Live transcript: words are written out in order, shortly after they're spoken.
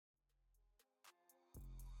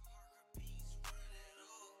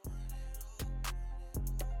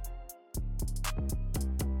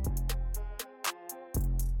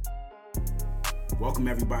Welcome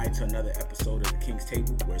everybody to another episode of the King's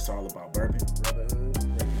Table, where it's all about bourbon, brotherhood,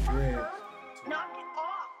 bread. Knock it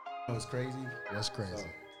off. What's crazy? That's crazy.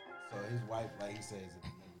 So his wife, like he says in the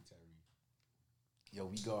military, yo,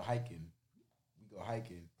 we go hiking.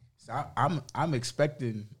 So I'm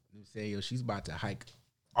expecting to say, yo, she's about to hike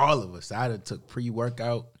all of us. I done took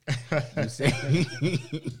pre-workout. You say,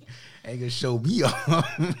 ain't gonna show me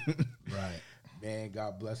off. Right. Man,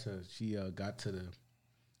 God bless her. She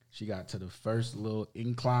got to the first little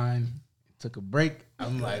incline, took a break.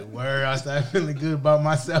 I'm like, word, I started feeling good about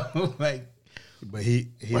myself. Like, but he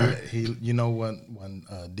you know one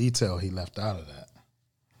detail he left out of that.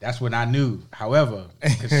 that's when I knew. However,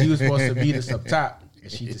 because she was supposed to meet us up top,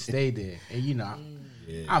 and she just stayed there. And you know,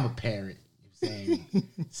 I'm a parent. You know what I'm saying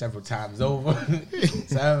several times over.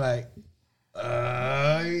 So I'm like,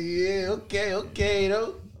 yeah, okay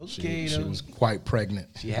though. She was quite pregnant.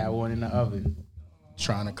 She had one in the oven.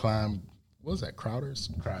 Trying to climb, what was that, Crowder's?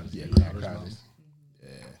 Crowder's. Yeah, Crowder's. Mountain.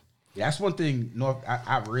 Yeah, that's one thing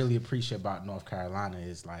I really appreciate about North Carolina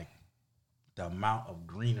is like the amount of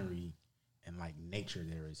greenery and like nature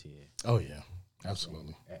there is here. Oh yeah,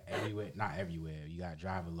 absolutely. Everywhere, not everywhere. You gotta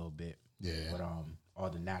drive a little bit. Yeah. But all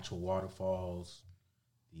the natural waterfalls,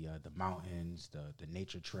 the mountains, the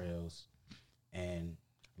nature trails, and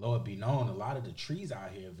Lord be known, a lot of the trees out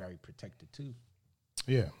here are very protected too.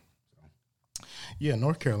 Yeah. Yeah,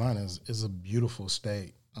 North Carolina is a beautiful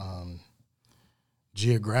state.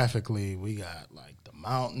 Geographically, we got like the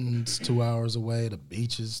mountains 2 hours away, the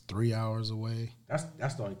beaches 3 hours away.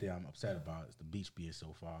 That's the only thing I'm upset about is the beach being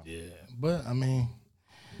so far. Yeah, but I mean,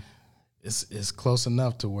 it's close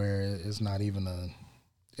enough to where it's not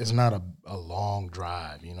a long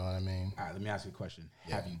drive. You know what I mean? All right, let me ask you a question.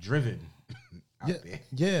 Yeah. Have you driven out there?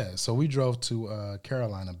 Yeah. So we drove to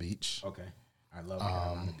Carolina Beach. Okay, I love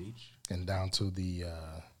Carolina Beach. And down to the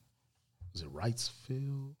was it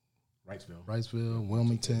Wrightsville,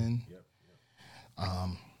 Wilmington. Yep.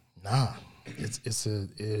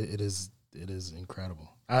 It is incredible.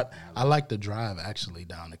 I like the drive actually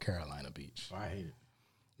down to Carolina Beach. Oh, I hate it.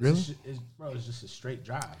 Really? It's just a straight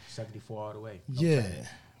drive, 74 all the way. Yeah.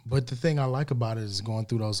 But the thing I like about it is going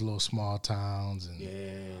through those little small towns and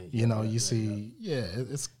you see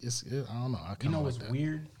it's I don't know. I you know what's like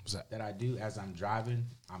weird that I do as I'm driving?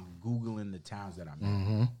 I'm Googling the towns that I'm in.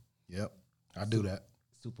 Mm-hmm. Yep. I do that.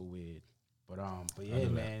 Super weird. But yeah,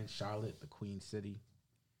 man, Charlotte, the Queen City.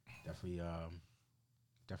 Definitely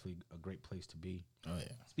a great place to be. Oh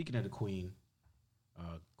yeah. Speaking of the Queen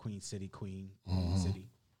City.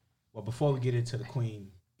 Well, before we get into the Queen,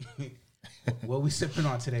 what we sipping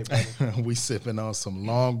on today, brother? We sipping on some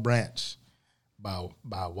Long Branch by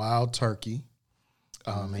Wild Turkey.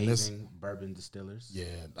 Amazing bourbon distillers. Yeah,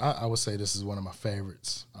 I would say this is one of my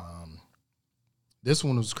favorites. This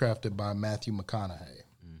one was crafted by Matthew McConaughey,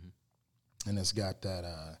 and it's got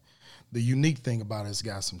that. The unique thing about it's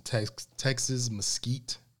got some Texas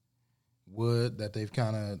mesquite wood that they've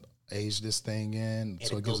kind of aged this thing in,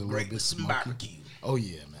 so it gives a little bit smoky. Barbecue. Oh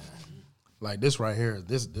yeah, man! Like this right here,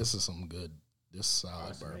 this is some good. This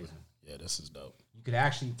solid bourbon. Amazing. Yeah, this is dope. You could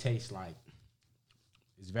actually taste like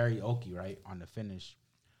it's very oaky, right, on the finish,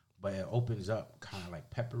 but it opens up kind of like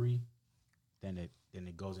peppery. Then it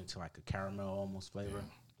goes into like a caramel almost flavor.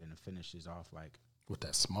 Yeah. Then it finishes off like with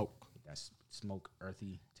that smoke. That smoke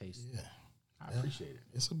earthy taste. Yeah, I appreciate it.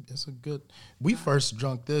 It's a good. We first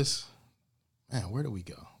drunk this. Man, where did we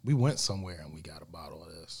go? We went somewhere and we got a bottle of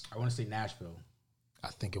this. I want to say Nashville. I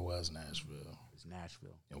think it was Nashville. It's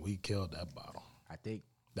Nashville. And we killed that bottle. I think.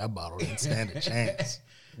 That bottle didn't stand a chance.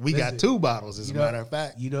 We got 2 bottles, as a matter of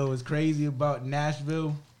fact. You know what's crazy about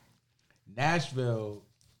Nashville? Nashville,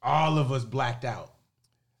 all of us blacked out.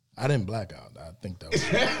 I didn't black out. I think that was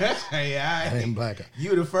yeah, I didn't black out.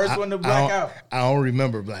 You were the first one to black out. I don't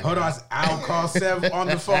remember black Hold out. on. I'll call Sev on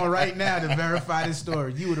the phone right now to verify this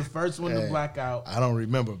story. You were the first one to black out. I don't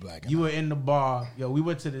remember blacking out. You were in the bar. Yo, we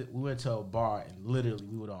went to a bar and literally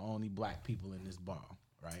we were the only black people in this bar,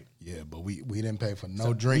 right? Yeah, but we didn't pay for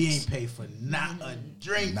no drinks. We ain't pay for not a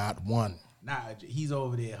drink. Not one. He's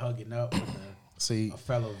over there hugging up with a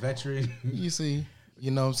fellow veteran. You see, you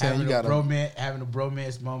know what I'm saying? Having a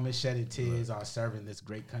bromance moment, shedding tears, or serving this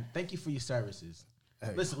great country. Thank you for your services.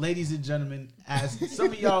 Hey. Listen, ladies and gentlemen, as some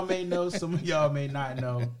of y'all may know, some of y'all may not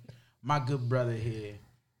know, my good brother here,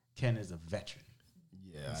 Ken, is a veteran.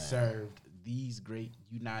 Yeah, he served these great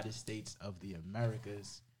United States of the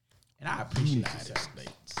Americas, and I appreciate United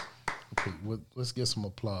States. Okay, let's get some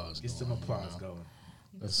applause. Get some applause going.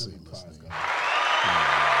 Let's see.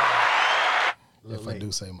 If late. I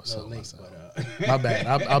do say so late, myself. But, My bad.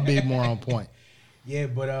 I'll be more on point. Yeah,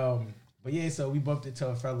 but But yeah, so we bumped into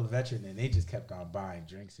a fellow veteran, and they just kept on buying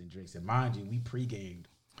drinks and drinks. And mind you, we pre-gamed.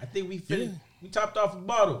 I think we finished. We topped off a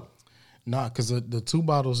bottle. Nah, because the 2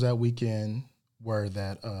 bottles that weekend were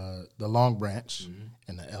that the Long Branch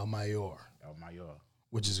and the El Mayor,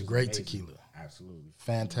 which is a great amazing. tequila. Absolutely.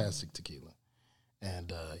 Fantastic tequila.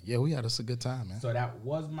 And yeah, we had us a good time, man. So that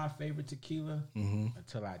was my favorite tequila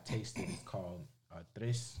until I tasted. It's called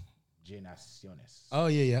Tres Generaciones. Oh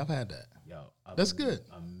yeah, I've had that. Yo, That's good.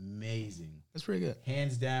 Amazing. That's pretty good.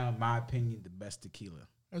 Hands down, my opinion, the best tequila.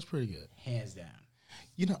 That's pretty good. Hands down.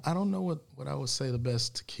 You know, I don't know what I would say the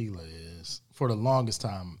best tequila is. For the longest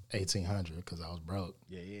time, 1800, because I was broke.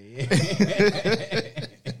 Yeah.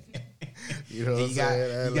 You know what I'm You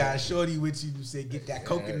saying? got a shorty with you who said, get that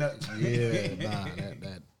coconut. Yeah, nah,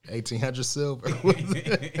 that 1800 silver.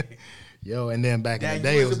 Yo, and then back in the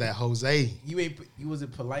day, it was that Jose. You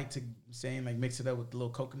wasn't polite to saying like mix it up with a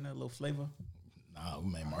little coconut, a little flavor? Nah,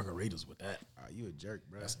 we made margaritas with that. You a jerk,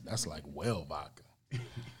 bro. That's like well vodka.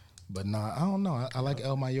 But nah, I don't know. I like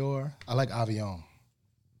El Mayor. I like Avion.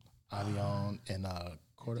 Avion and I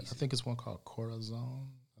think it's one called Corazon.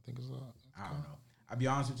 I think it's I don't know. I'll be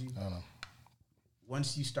honest with you. I don't know.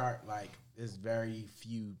 Once you start, like, there's very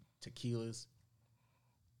few tequilas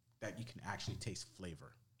that you can actually taste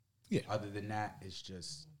flavor. Yeah. Other than that, it's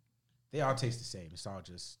just, they all taste the same. It's all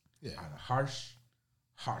just either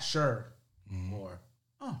harsher, or,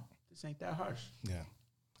 this ain't that harsh. Yeah.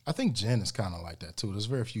 I think gin is kind of like that, too. There's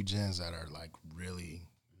very few gins that are, like, really,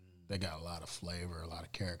 they got a lot of flavor, a lot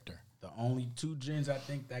of character. The only 2 gins I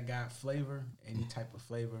think that got flavor, any type of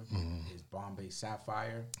flavor, is Bombay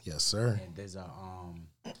Sapphire. Yes, sir. And there's a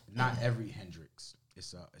not every Hendrix.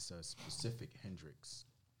 It's a specific Hendrix.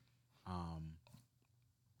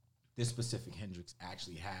 This specific Hendrix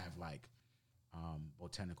actually have like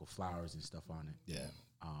botanical flowers and stuff on it. Yeah.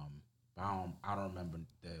 But I don't remember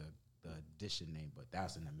the addition name, but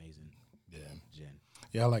that's an amazing gin.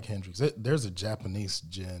 Yeah, I like Hendrix. There's a Japanese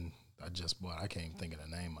gin I just bought. I can't even think of the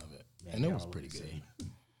name of it. Man, and it was pretty good.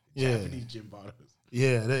 Yeah. Japanese gin bottles.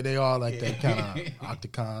 Yeah, they all like that kind of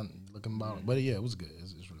octagon looking bottle. But yeah, it was good.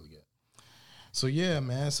 It's really good. So yeah,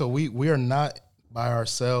 man. So we are not by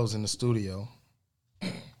ourselves in the studio.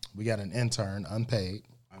 We got an intern, unpaid,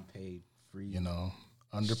 free. You know,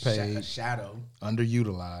 underpaid, a shadow,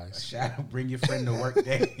 underutilized. A shadow. Bring your friend to work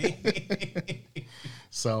day.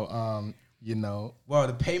 So you know, well,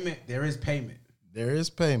 the payment there is payment. There is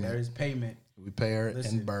payment. There is payment. We pay her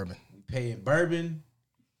in bourbon. We pay in bourbon,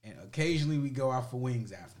 and occasionally we go out for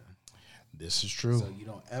wings after. This is true. So you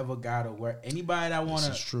don't ever gotta work. Anybody that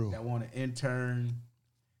wanna intern,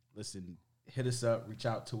 listen, hit us up, reach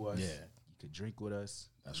out to us. Yeah, you could drink with us.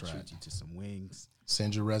 That's right. Treat you to some wings.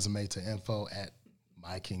 Send your resume to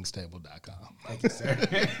info@mykingstable.com. Thank you, sir.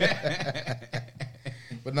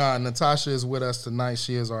 But nah, Natasha is with us tonight.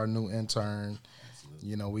 She is our new intern. Absolutely.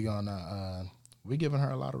 You know, we're giving her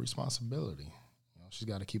a lot of responsibility. You know, she's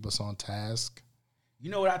got to keep us on task.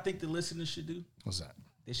 You know what I think the listeners should do? What's that?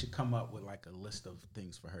 They should come up with like a list of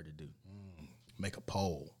things for her to do. Make a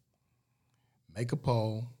poll. Wait,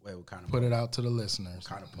 what kind of put it out to the listeners.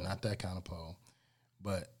 Kind of poll? Not that kind of poll,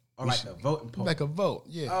 but like a voting poll. Like a vote,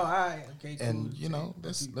 yeah. Oh, all right, okay, cool. And you know,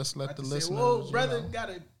 let's let the listeners. Whoa, brother,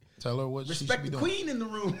 gotta tell her what she should be doing. Respect the queen in the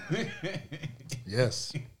room.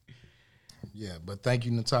 Yes. Yeah, but thank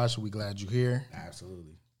you, Natasha. We glad you're here.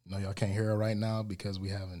 Absolutely. No, y'all can't hear her right now because we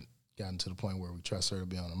haven't gotten to the point where we trust her to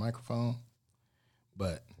be on the microphone.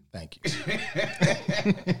 But thank you.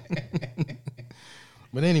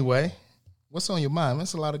 But anyway, what's on your mind?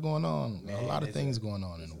 There's a lot of going on. Man, a lot of things going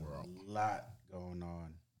on in the world. A lot going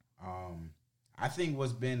on. I think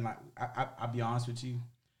what's been like, I'll be honest with you.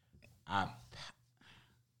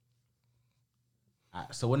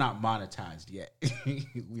 So we're not monetized yet.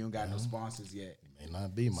 We don't got no sponsors yet. May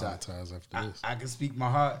not be monetized after this. I can speak my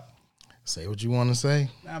heart. Say what you want to say.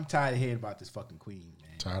 I'm tired of hearing about this fucking queen,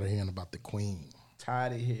 man. Tired of hearing about the queen.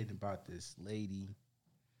 Tired of hearing about this lady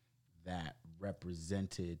that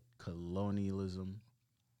represented colonialism.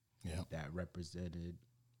 Yeah. That represented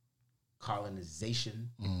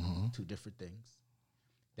colonization. Two different things.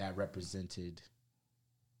 That represented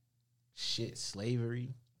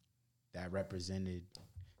slavery. That represented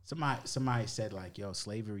somebody said like, yo,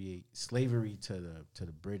 slavery to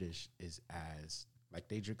the British is as like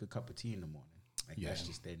they drink a cup of tea in the morning. Like that's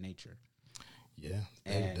just their nature. Yeah,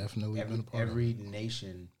 they've definitely been a part of it. Every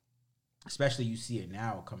nation, especially you see it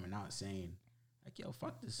now coming out saying like, yo,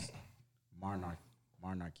 fuck this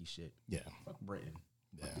monarchy shit. Yeah. Fuck Britain.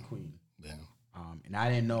 Fuck the Queen. Yeah. And I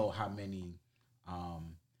didn't know how many I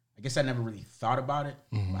guess I never really thought about it,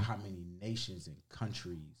 but how many nations and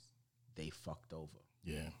countries they fucked over.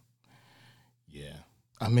 Yeah. Yeah.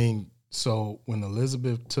 I mean, so when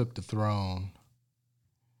Elizabeth took the throne,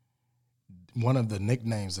 one of the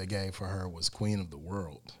nicknames they gave for her was Queen of the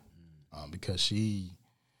World, because she,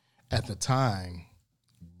 at the time,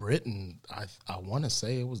 Britain, I want to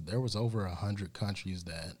say there was over 100 countries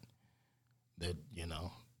that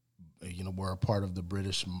were a part of the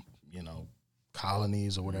British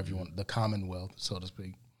colonies or whatever you want, the Commonwealth, so to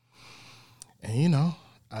speak. And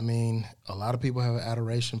I mean, a lot of people have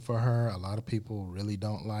adoration for her. A lot of people really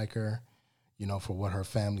don't like her, for what her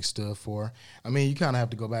family stood for. I mean, you kind of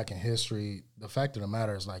have to go back in history. The fact of the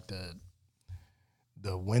matter is, like,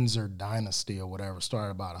 the Windsor dynasty or whatever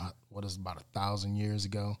started about 1,000 years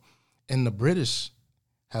ago, and the British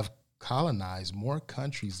have colonized more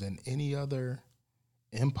countries than any other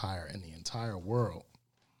empire in the entire world.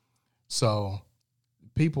 So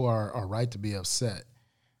people are right to be upset.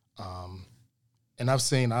 And I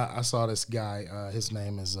saw this guy, his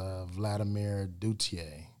name is Vladimir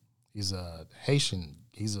Duthiers. He's a Haitian,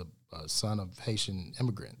 he's a son of Haitian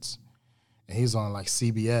immigrants. And he's on like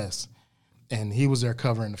CBS, and he was there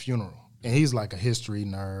covering the funeral. And he's like a history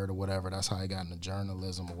nerd or whatever. That's how he got into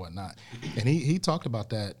journalism or whatnot. And he talked about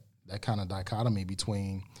that kind of dichotomy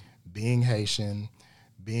between being Haitian,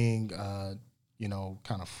 being,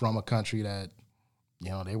 kind of from a country that,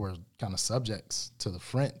 they were kind of subjects to the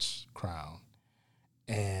French crown,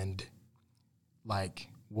 and like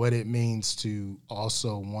what it means to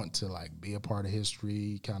also want to like be a part of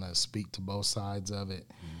history, kind of speak to both sides of it.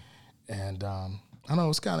 And I don't know,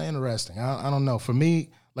 it's kind of interesting. I don't know. For me,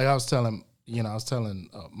 like I was telling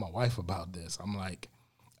my wife about this. I'm like,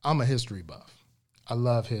 I'm a history buff. I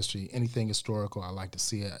love history. Anything historical, I like to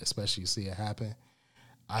see it, especially see it happen.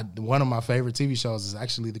 One of my favorite TV shows is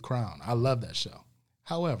actually The Crown. I love that show.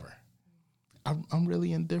 However, I'm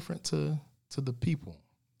really indifferent to the people.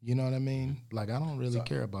 You know what I mean? Like, I don't really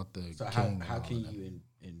care about the king. How can you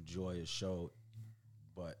enjoy a show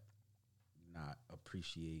but not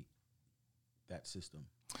appreciate that system?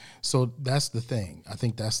 So that's the thing. I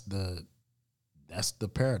think that's the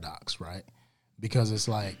paradox, right? Because it's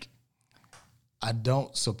like, I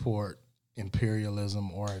don't support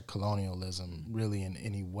imperialism or colonialism really in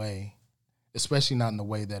any way, especially not in the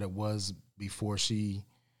way that it was before she,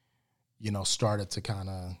 started to kind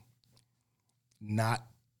of not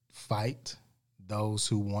fight those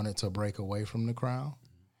who wanted to break away from the crown.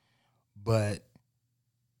 But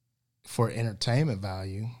for entertainment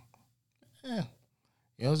value,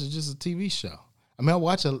 it's just a TV show. I mean, I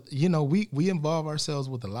watch we involve ourselves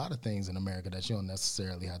with a lot of things in America that you don't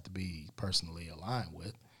necessarily have to be personally aligned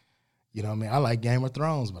with. You know what I mean? I like Game of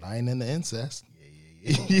Thrones, but I ain't into incest.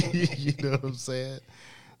 Yeah. You know what I'm saying?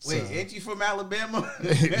 Wait, ain't you from Alabama?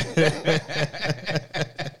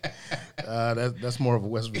 That's more of a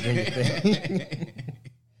West Virginia thing.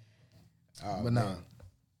 But no,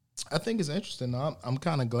 I think it's interesting. I'm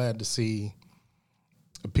kind of glad to see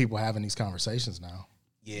people having these conversations now.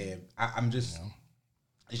 Yeah, I'm just.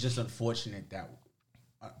 It's just unfortunate that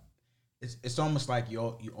it's almost like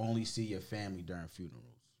you only see your family during funerals.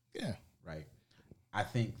 Yeah. Right. I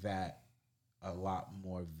think that a lot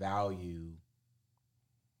more value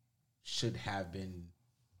should have been.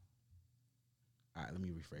 All right, let me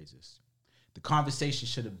rephrase this. The conversation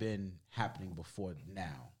should have been happening before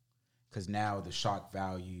now, because now the shock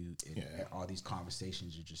value and all these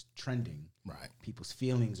conversations are just trending. Right. People's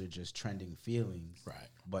feelings are just trending feelings. Right.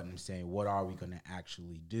 But I'm saying, what are we going to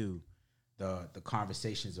actually do? The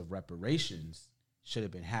conversations of reparations should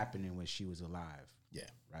have been happening when she was alive. Yeah.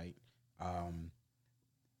 Right. I'm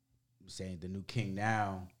saying the new king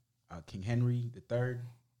now, King Henry III.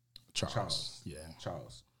 Charles. Yeah.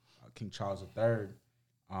 Charles. King Charles III.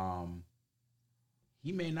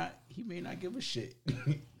 He may not give a shit.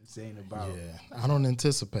 Saying about. Yeah, I don't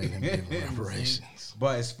anticipate him giving reparations.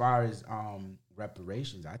 But as far as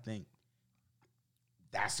reparations, I think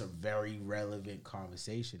that's a very relevant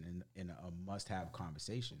conversation and a must-have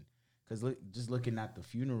conversation. Because just looking at the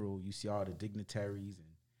funeral, you see all the dignitaries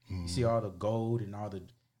and you see all the gold and all the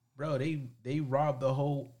they robbed the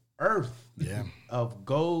whole earth of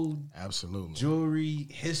gold, absolutely, jewelry,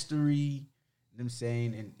 history. You know what I'm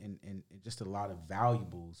saying, and just a lot of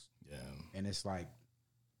valuables. Yeah, and it's like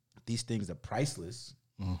these things are priceless,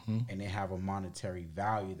 and they have a monetary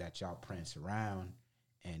value that y'all prance around,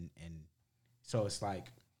 and so it's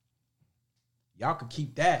like y'all could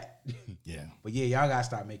keep that, but y'all gotta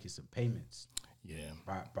start making some payments,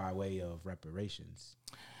 by way of reparations.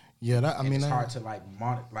 Yeah, it's hard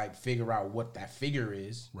to figure out what that figure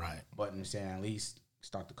is, right? But I'm saying at least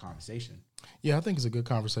start the conversation. Yeah, I think it's a good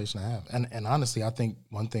conversation to have. And honestly, I think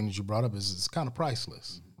one thing that you brought up is it's kind of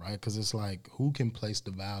priceless, right? Because it's like, who can place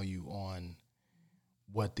the value on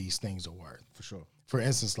what these things are worth. For sure. For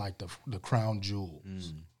instance, like the crown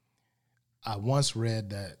jewels. I once read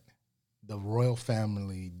that the royal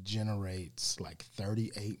family generates like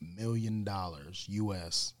 $38 million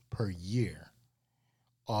US per year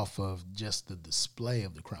off of just the display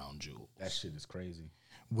of the crown jewels. That shit is crazy.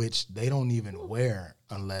 Which they don't even wear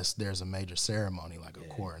unless there's a major ceremony like a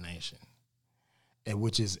coronation, and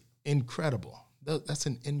which is incredible. That's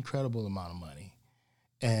an incredible amount of money,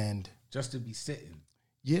 and just to be sitting.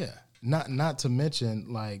 Yeah, not to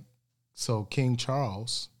mention like, so King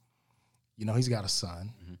Charles, you know, he's got a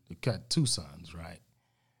son. He got 2 sons, right?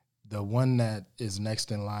 The one that is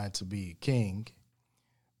next in line to be king,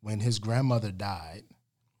 when his grandmother died,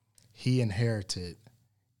 he inherited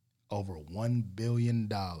over $1 billion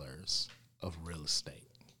of real estate.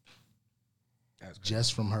 That's crazy.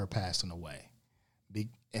 Just from her passing away.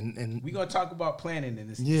 And we gonna talk about planning in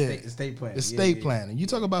this estate planning. Estate planning. You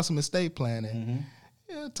talk about some estate planning,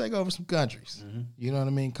 take over some countries. You know what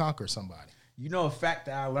I mean? Conquer somebody. You know a fact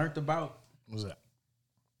that I learned about? What's that?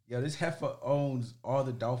 Yo, this heifer owns all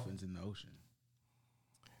the dolphins in the ocean.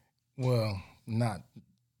 Well, not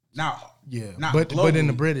globally, but in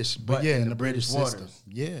the British, in the British waters.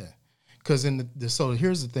 system, because in so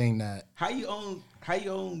here's the thing that how you own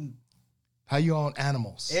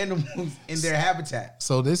animals in their habitat.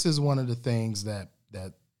 So this is one of the things that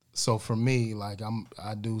so for me, like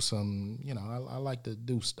I do some, you know, I like to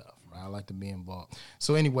do stuff, right? I like to be involved.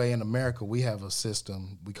 So anyway, in America, we have a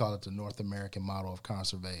system, we call it the North American model of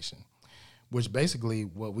conservation, which basically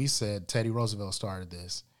what we said, Teddy Roosevelt started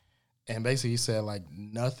this. And basically he said, like,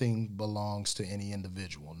 nothing belongs to any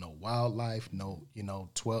individual. No wildlife, no,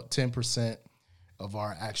 10% of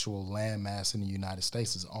our actual land mass in the United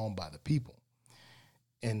States is owned by the people.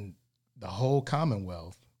 In the whole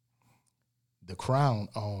Commonwealth, the crown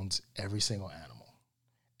owns every single animal,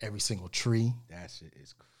 every single tree. That shit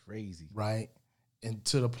is crazy. Right? And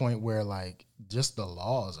to the point where, like, just the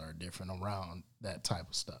laws are different around that type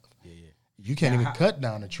of stuff. Yeah. You can't even cut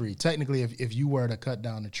down a tree. Technically, if you were to cut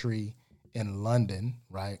down a tree in London,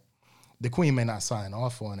 right, the Queen may not sign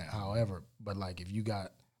off on it, however, but like if you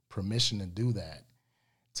got permission to do that,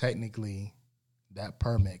 technically that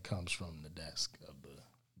permit comes from the desk of the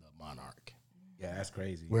monarch. Yeah, that's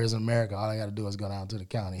crazy. Whereas in America, all I got to do is go down to the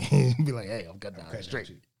county and be like, hey, I'm cutting down the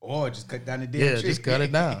tree. Or just cut down the damn tree. Yeah, just cut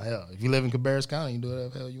it down. Hell, if you live in Cabarrus County, you can do whatever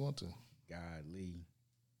the hell you want to. Godly.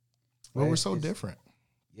 Well, we're so different.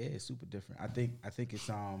 Yeah, it's super different. I think it's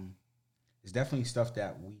definitely stuff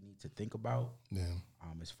that we need to think about. Yeah.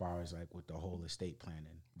 As far as like with the whole estate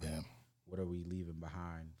planning. Yeah. What are we leaving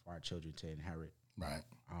behind for our children to inherit? Right.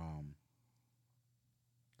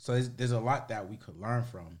 So there's a lot that we could learn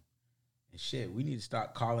from. And shit, we need to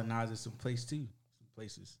start colonizing some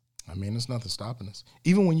places. I mean, there's nothing stopping us.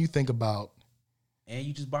 Even when you think about. And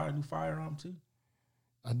you just bought a new firearm too?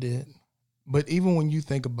 I did. But even when you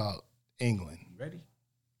think about England. You ready?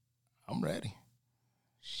 I'm ready.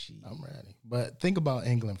 Shit. I'm ready. But think about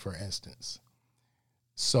England, for instance.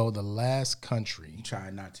 So the last country. You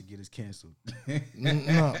trying not to get us canceled.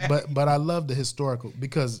 No, but I love the historical,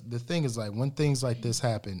 because the thing is, like, when things like this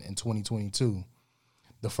happen in 2022,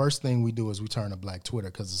 the first thing we do is we turn to Black Twitter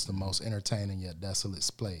because it's the most entertaining yet desolate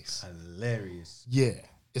place. Hilarious. Yeah.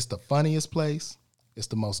 It's the funniest place. It's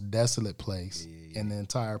the most desolate place in the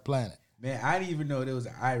entire planet. Man, I didn't even know there was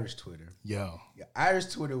an Irish Twitter. Yo. Yeah, Irish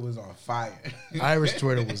Twitter was on fire. Irish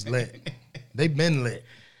Twitter was lit. They've been lit.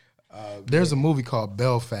 There's a movie called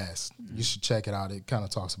Belfast. You should check it out. It kind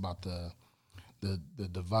of talks about the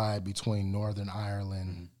divide between Northern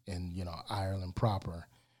Ireland and, Ireland proper.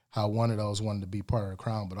 How one of those wanted to be part of the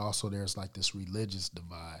crown, but also there's like this religious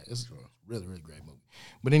divide. It's a really, really great movie.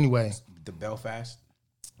 But anyway. The Belfast?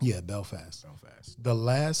 Yeah, Belfast. The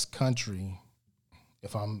last country,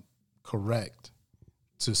 if I'm correct,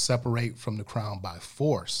 to separate from the crown by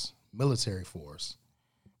force, military force,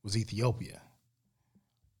 was Ethiopia,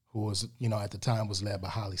 who was, at the time was led by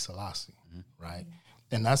Haile Selassie, right?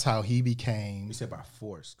 And that's how he became. You said by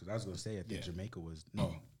force, because I was going to say I think Jamaica was,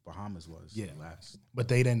 Bahamas was last. But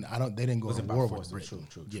they didn't go to war with Britain.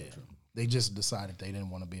 True. They just decided they didn't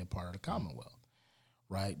want to be a part of the Commonwealth,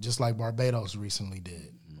 right? Just like Barbados recently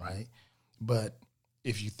did, right? But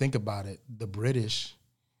if you think about it, the British,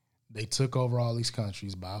 they took over all these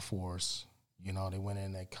countries by force. They went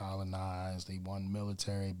in, they colonized, they won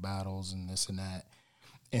military battles and this and that.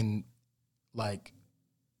 And, like,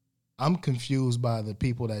 I'm confused by the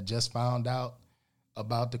people that just found out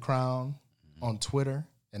about the crown on Twitter,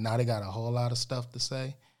 and now they got a whole lot of stuff to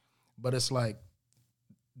say. But it's like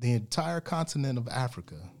the entire continent of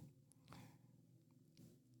Africa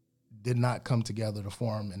did not come together to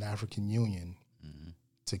form an African Union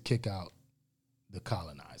to kick out the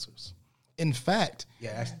colonizers. In fact,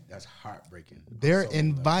 Yeah, that's heartbreaking. they're So many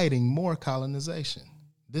inviting more colonization,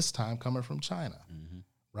 this time coming from China,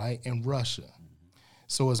 right, and Russia.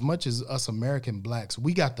 So as much as us American blacks,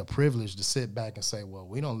 we got the privilege to sit back and say, well,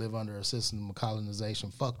 we don't live under a system of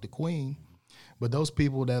colonization, fuck the queen. But those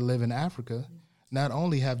people that live in Africa, not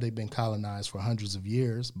only have they been colonized for hundreds of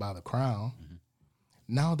years by the crown,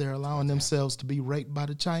 now they're allowing themselves to be raped by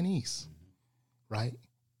the Chinese, right?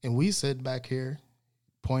 And we sit back here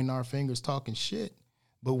pointing our fingers, talking shit,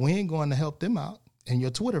 but we ain't going to help them out. And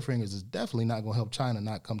your Twitter fingers is definitely not going to help China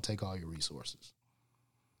not come take all your resources.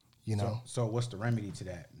 You know? So what's the remedy to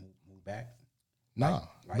that? Move back? No.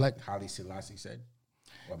 Like Haile Selassie said?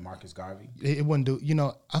 Or Marcus Garvey? It wouldn't do. You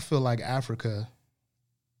know, I feel like Africa,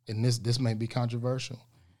 and this may be controversial,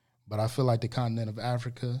 but I feel like the continent of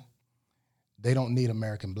Africa, they don't need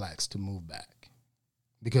American blacks to move back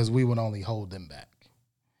because we would only hold them back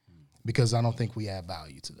because I don't think we add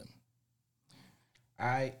value to them.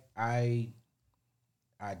 I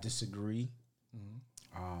disagree.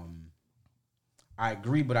 I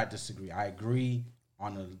agree, but I disagree. I agree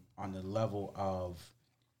on the level of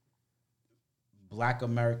Black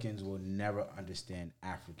Americans will never understand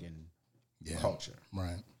African culture.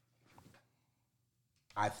 Right.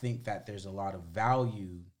 I think that there's a lot of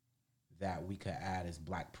value that we could add as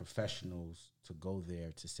Black professionals to go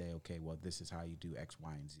there to say, okay, well, this is how you do X,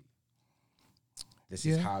 Y, and Z. This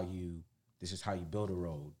is how you build a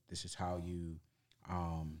road. This is how you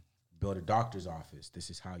build a doctor's office. This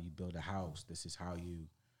is how you build a house. This is how you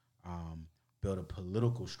build a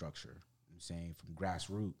political structure. I'm saying from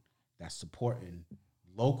grassroots that's supporting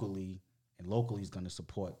locally, and locally is going to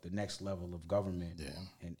support the next level of government.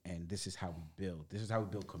 Yeah. And this is how we build. This is how we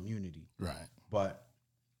build community. Right. But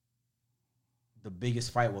the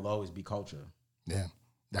biggest fight will always be culture. Yeah,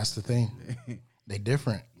 that's the thing. They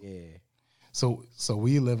different. Yeah. So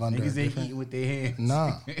we live under niggas ain't eating with their hands.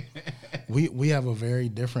 Nah. we have a very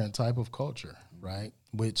different type of culture, right?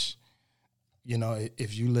 Which, you know,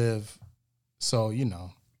 if you live, so, you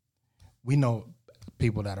know, we know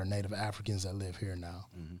people that are Native Africans that live here now,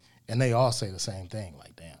 and they all say the same thing,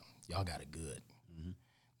 like, damn, y'all got it good.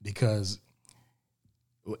 Because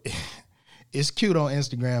it's cute on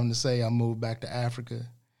Instagram to say I moved back to Africa,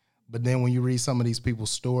 but then when you read some of these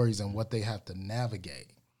people's stories and what they have to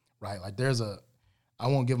navigate, right? Like I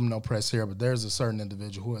won't give them no press here, but there's a certain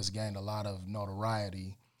individual who has gained a lot of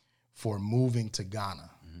notoriety for moving to Ghana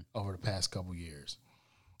over the past couple years.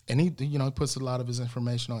 And he puts a lot of his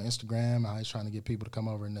information on Instagram, how he's trying to get people to come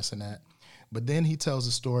over and this and that. But then he tells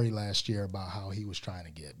a story last year about how he was trying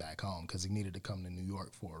to get back home because he needed to come to New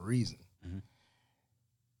York for a reason.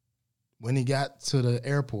 When he got to the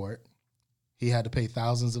airport, he had to pay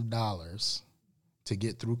thousands of dollars to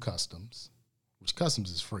get through customs, which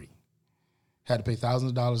customs is free. Had to pay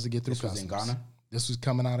thousands of dollars to get through customs. This was in Ghana? This was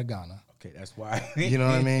coming out of Ghana. Okay, that's why. You know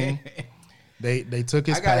what I mean? They took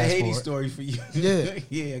his passport. I got a Haiti story for you. Yeah.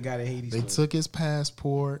 Yeah, I got a Haiti story. They took his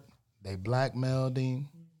passport. They blackmailed him,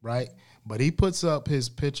 right? But he puts up his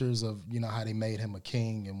pictures of, you know, how they made him a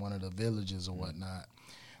king in one of the villages or whatnot.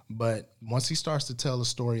 But once he starts to tell the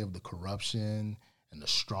story of the corruption and the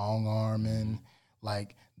strong arming,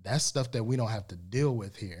 like, that's stuff that we don't have to deal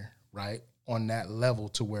with here, right? On that level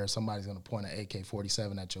to where somebody's going to point an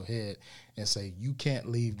AK-47 at your head and say, you can't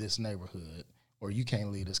leave this neighborhood or you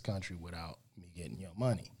can't leave this country without me getting your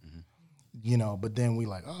money. You know, but then we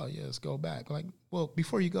like, oh, yeah, let's go back. Like, well,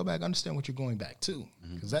 before you go back, understand what you're going back to.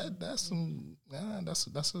 Because that's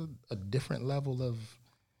a different level of,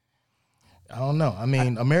 I don't know. I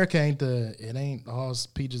mean, America ain't all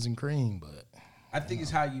peaches and cream, but. I think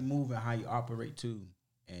it's how you move and how you operate too,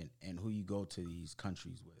 and who you go to these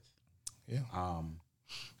countries with. Yeah.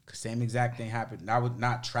 Cause same exact thing happened. I was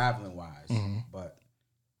not traveling wise, but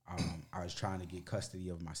I was trying to get custody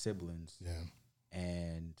of my siblings. Yeah.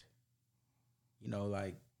 And you know,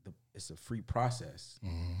 like it's a free process,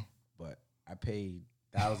 but I paid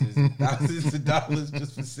thousands and thousands of dollars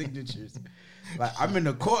just for signatures. Like I'm in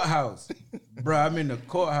the courthouse, bro. I'm in the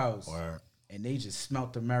courthouse, and they just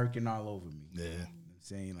smelt American all over me. Yeah. You know what I'm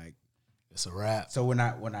saying, like, it's a wrap. So when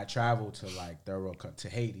I travel to like to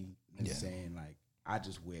Haiti, I'm saying, like, I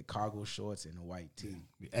just wear cargo shorts and a white tee.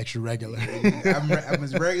 Extra regular. I'm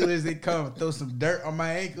as regular as they come. Throw some dirt on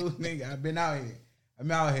my ankles, nigga. I've been out here. I'm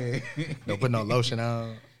out here. Don't put no lotion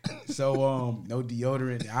on. So no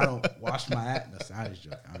deodorant. I don't wash my ass. No, I was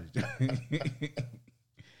joking.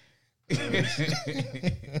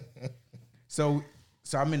 So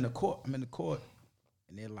I'm in the court.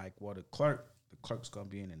 And they're like, well, the clerk's gonna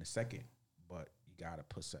be in a second, but you gotta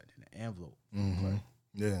put something in the envelope.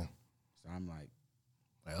 Yeah. So I'm like,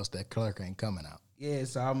 or else that clerk ain't coming out. Yeah,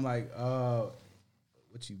 so I'm like,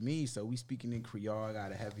 what you mean? So we speaking in Creole. I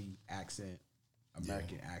got a heavy accent,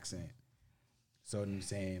 American accent. So I'm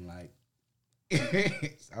saying like,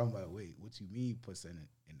 so I'm like, wait, what you mean? Put something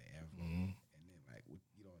in the envelope, and then like, what,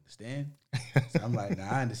 you don't understand? So I'm like, nah,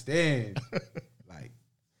 I understand. Like,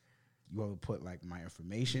 you want to put like my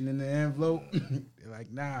information in the envelope? They're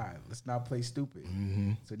like, nah, let's not play stupid.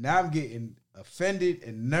 So now I'm getting offended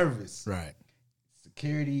and nervous. Right.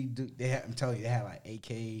 Security, I'm telling you, they had like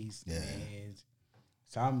AKs. Yeah. And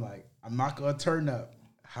so I'm like, I'm not gonna turn up.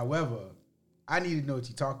 However, I need to know what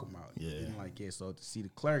you're talking about. Yeah. And like, yeah, so to see the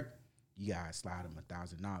clerk, you gotta slide him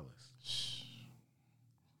 $1,000.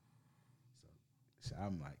 So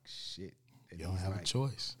I'm like, shit. And You don't he's have like, a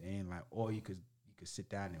choice. And like, or you could sit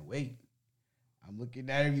down and wait. I'm looking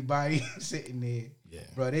at everybody sitting there. Yeah.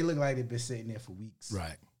 Bro, they look like they've been sitting there for weeks.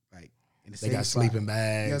 Right. Like, in the They same got spot. sleeping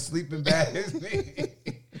bags. They got sleeping bags.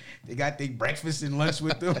 They got their breakfast and lunch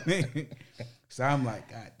with them. So I'm like,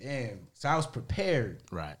 God damn. So I was prepared.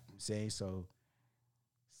 Right. You know what I'm saying? So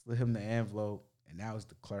slid him the envelope, and that was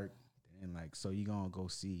the clerk. And like, so you gonna go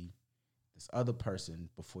see this other person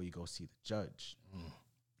before you go see the judge.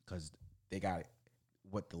 Because they got it.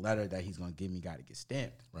 What the letter that he's gonna give me got to get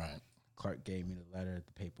stamped. Right. Clerk gave me the letter,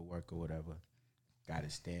 the paperwork or whatever. Got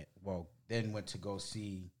it stamped. Well, then went to go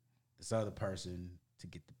see this other person to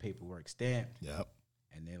get the paperwork stamped. Yep.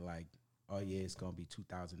 And they're like, oh, yeah, it's going to be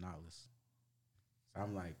 $2,000. So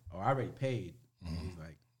I'm like, oh, I already paid. And he's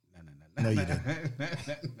like, no, No, you didn't.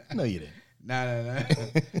 No, you didn't. No.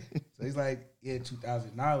 So he's like, yeah,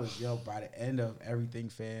 $2,000. Yo, by the end of everything,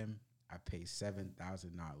 fam, I paid $7,000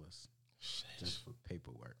 just for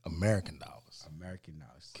paperwork. American dollars. American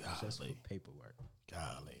dollars. Just for Golly. paperwork.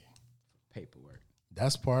 Golly. Paperwork.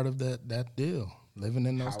 That's part of that deal. Living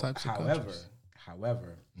in those types of countries.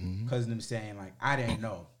 However, because I'm saying, like, I didn't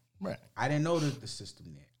know. Right. I didn't know the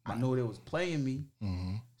system there. I knew they was playing me.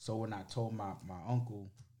 So when I told my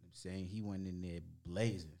uncle, I'm saying, he went in there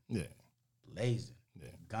blazing. Yeah. Blazing. Yeah.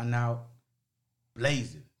 Gun out,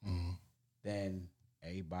 blazing. Then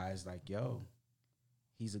everybody's like, yo,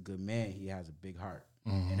 he's a good man. He has a big heart.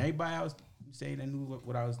 And everybody else saying they knew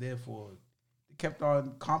what I was there for. They kept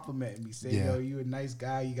on complimenting me, saying, yo, you a nice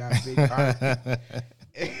guy. You got a big heart.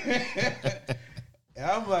 And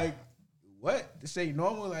I'm like, what? This ain't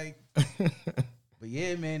normal. Like, but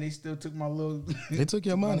yeah, man, they still took my little. They took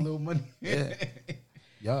your money. My little money. Yeah.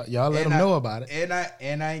 Y'all let them know about it.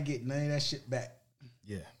 And I ain't getting none of that shit back.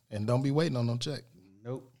 Yeah. And don't be waiting on no check.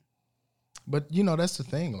 Nope. But that's the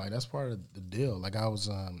thing. Like, that's part of the deal. Like, I was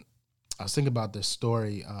thinking about this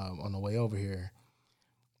story on the way over here.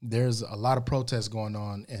 There's a lot of protests going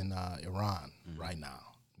on in Iran right now.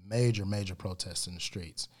 Major protests in the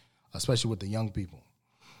streets, especially with the young people.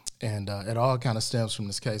 And it all kind of stems from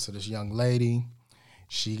this case of this young lady.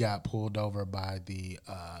 She got pulled over by the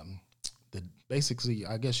basically,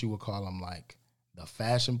 I guess you would call them like the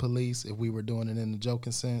fashion police if we were doing it in the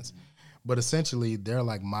joking sense. But essentially, they're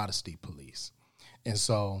like modesty police. And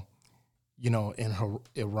so, in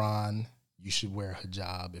Iran, you should wear a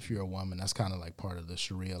hijab if you're a woman. That's kind of like part of the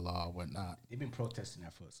Sharia law or whatnot. They've been protesting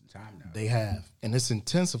that for some time now. They have. And it's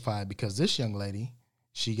intensified because this young lady,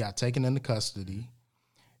 she got taken into custody.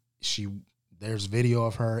 There's video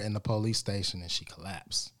of her in the police station, and she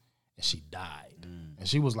collapsed and she died. And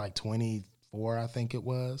she was like 24, I think it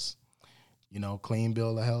was. Clean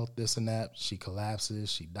bill of health, this and that. She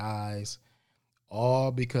collapses, she dies,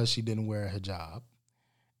 all because she didn't wear a hijab.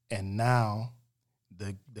 And now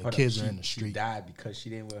the kids are in the street. She died because she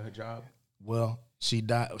didn't wear her hijab? Well, she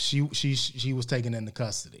died. She was taken into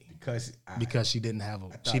custody because she didn't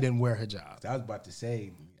she didn't wear hijab. I was about to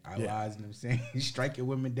say, I lies, and I'm saying, you striking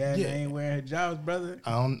women down, they ain't wearing hijabs, brother.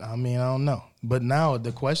 I don't know. But now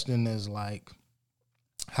the question is like,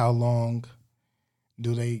 how long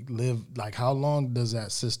do they live? Like, how long does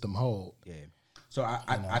that system hold? Yeah. So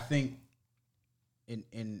I think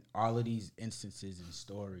in all of these instances and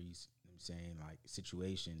stories, I'm saying, like,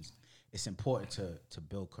 situations, it's important to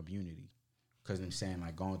build community. Because I'm saying,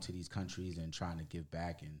 like, going to these countries and trying to give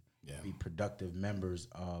back and be productive members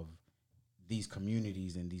of these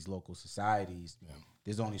communities and these local societies,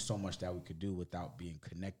 there's only so much that we could do without being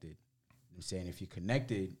connected. I'm saying, if you're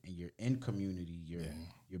connected and you're in community,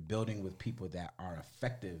 you're building with people that are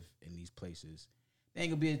effective in these places, they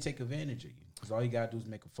ain't gonna be able to take advantage of you. Because all you gotta do is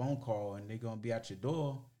make a phone call and they're gonna be at your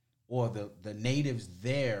door, or the natives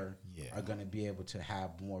there are gonna be able to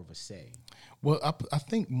have more of a say. Well, I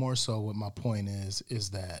think more so what my point is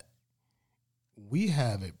that we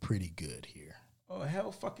have it pretty good here. Oh,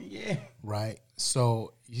 hell fucking yeah. Right?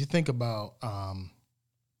 So you think about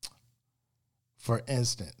For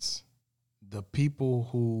instance, the people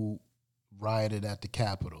who rioted at the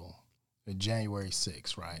Capitol on January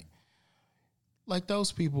 6th, right? Like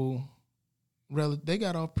those people, they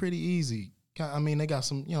got off pretty easy. I mean, they got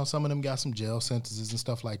some, some of them got some jail sentences and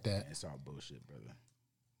stuff like that. It's all bullshit, brother.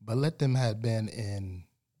 But let them have been in,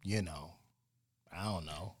 I don't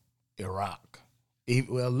know, Iraq.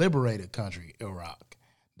 Liberated country, Iraq.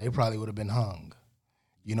 They probably would have been hung,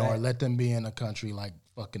 or let them be in a country like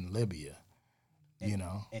fucking Libya,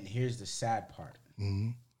 And here's the sad part. Mm-hmm.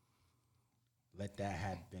 Let that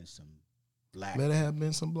have been some black. Let it have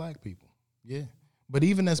been some black people, yeah. But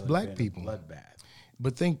even as black people, bloodbath.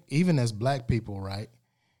 But think, even as black people, right,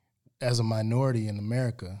 as a minority in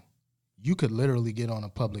America, you could literally get on a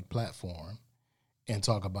public platform and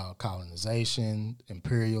talk about colonization,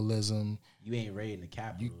 imperialism. You ain't raiding the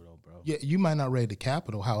Capitol, though, bro. Yeah, you might not raid the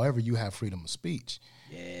Capitol. However, you have freedom of speech.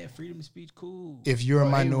 Yeah, freedom of speech, cool. If you're a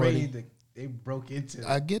minority. They broke into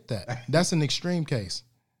I get that. That's an extreme case.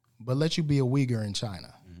 But let you be a Uyghur in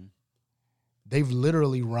China. Mm-hmm. They've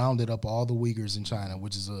literally rounded up all the Uyghurs in China,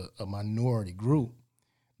 which is a minority group.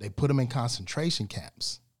 They put them in concentration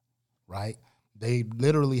camps, right? They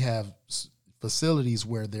literally have facilities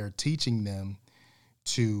where they're teaching them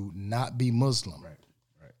to not be Muslim,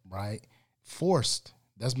 right? Forced.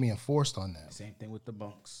 That's being forced on them. Same thing with the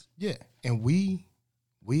monks. Yeah, and we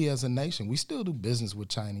as a nation, we still do business with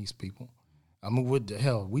Chinese people. I mean, what the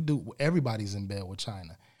hell? We do. Everybody's in bed with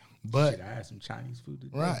China, but shit, I had some Chinese food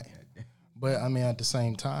today. Right? But I mean, at the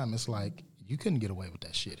same time, it's like you couldn't get away with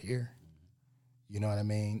that shit here. You know what I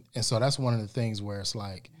mean? And so that's one of the things where it's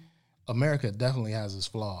like America definitely has its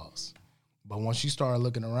flaws, but once you start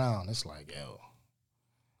looking around, it's like, yo,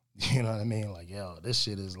 you know what I mean? Like, yo, this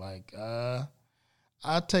shit is like, I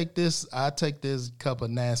take this cup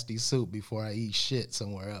of nasty soup before I eat shit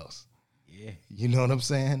somewhere else. Yeah, you know what I'm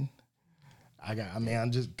saying?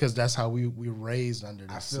 I'm just because that's how we raised under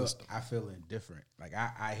this system. I feel indifferent. Like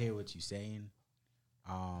I hear what you're saying.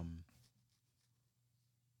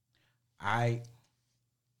 I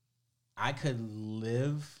could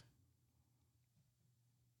live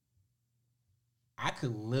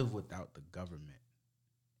without the government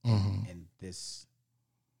in this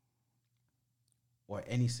or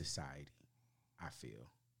any society, I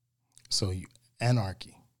feel. So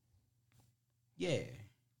anarchy. Yeah.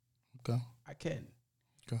 Okay. I can.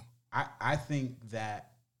 Okay. I think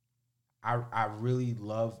that I really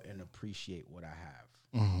love and appreciate what I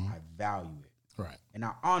have. Mm-hmm. I value it. Right. And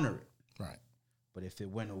I honor it. Right. But if it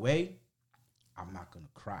went away, I'm not going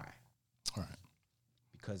to cry. Right.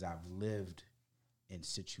 Because I've lived in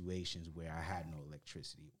situations where I had no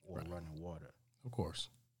electricity or running water. Of course.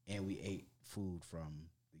 And we ate food from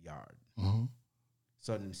the yard. Mm-hmm.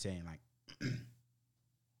 So I'm saying, like,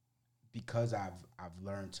 because I've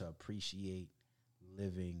learned to appreciate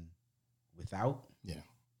living without. Yeah.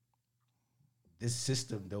 This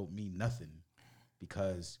system don't mean nothing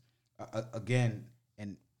because, again,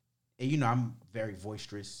 and I'm very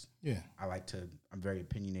boisterous. Yeah. I'm very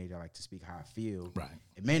opinionated. I like to speak how I feel. Right.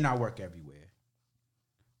 It may not work everywhere.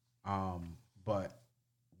 But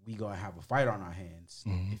we gonna have a fight on our hands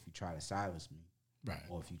if you try to silence me. Right.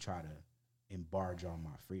 Or if you try to embargo on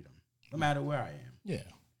my freedom, no matter where I am. Yeah.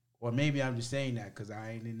 Or maybe I'm just saying that because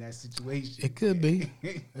I ain't in that situation. It could be.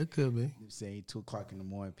 It could be. I'm saying 2:00 in the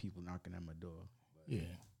morning, people knocking at my door. But yeah.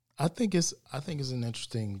 I think it's an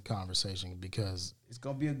interesting conversation because it's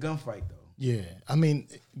gonna be a gunfight though. Yeah, I mean,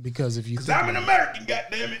 because if you because I'm an American,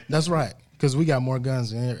 goddammit. That's right. Because we got more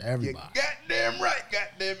guns than everybody. You're goddamn right,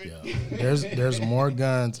 goddammit. Yeah. There's more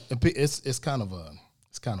guns. It's kind of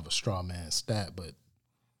a straw man stat, but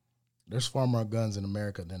there's far more guns in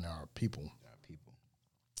America than there are people.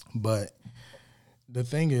 But the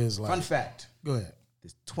thing is, like, fun fact. Go ahead.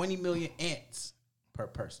 There's 20 million ants per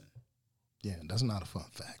person. Yeah, that's not a fun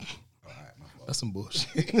fact. All right, my fault. That's some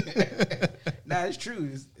bullshit. Nah, it's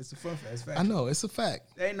true. It's a fun fact. It's fact. I know it's a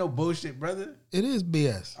fact. There ain't no bullshit, brother. It is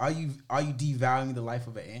BS. Are you devaluing the life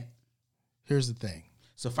of an ant? Here's the thing.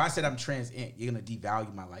 So if I said I'm trans ant, you're gonna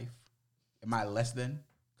devalue my life? Am I less than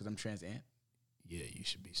because I'm trans ant? Yeah, you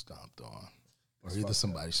should be stomped on. Or either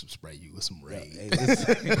somebody should spray you with some raid.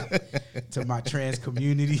 To my trans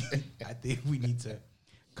community, I think we need to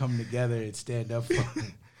come together and stand up for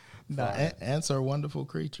ants are wonderful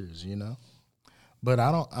creatures, you know. But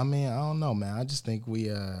I don't know, man. I just think we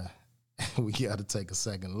got to take a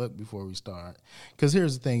second look before we start. Because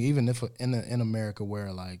here's the thing: even if in America,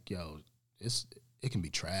 where like, yo, it can be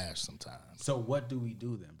trash sometimes. So what do we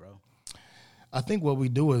do then, bro? I think what we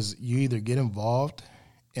do is you either get involved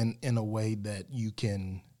in a way that you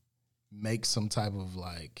can make some type of,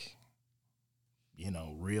 like, you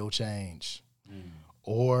know, real change.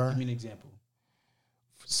 Or Give me an example.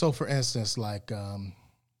 so, for instance, like,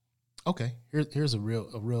 okay, here's a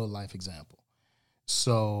real life example.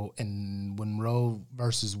 So, when Roe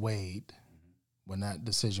versus Wade, when that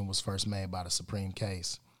decision was first made by the Supreme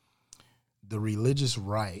Case, the religious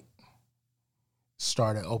right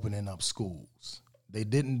started opening up schools. They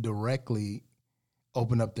didn't directly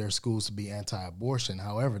open up their schools to be anti-abortion.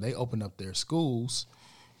 However, they opened up their schools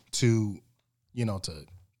to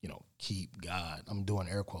keep God. I'm doing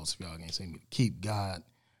air quotes if y'all can't see me. Keep God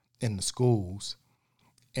in the schools.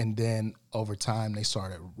 And then over time, they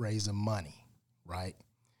started raising money, right,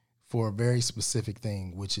 for a very specific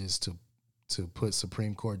thing, which is to put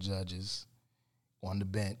Supreme Court judges on the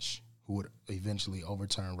bench who would eventually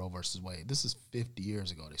overturn Roe versus Wade. This is 50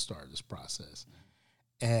 years ago they started this process.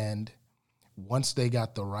 And once they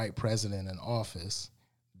got the right president in office,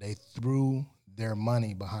 they threw their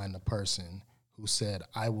money behind the person who said,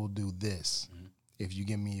 I will do this if you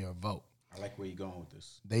give me your vote. I like where you're going with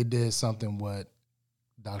this. They did something what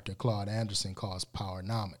Dr. Claude Anderson calls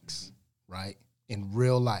powernomics, right? In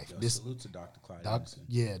real life. Salute to Dr. Claude Anderson.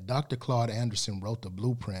 Yeah, Dr. Claude Anderson wrote the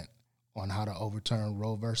blueprint on how to overturn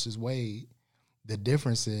Roe versus Wade. The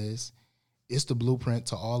difference is it's the blueprint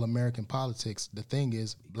to all American politics. The thing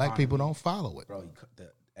is, black people don't follow it. Bro,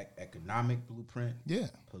 the economic blueprint, Yeah.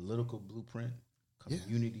 political blueprint,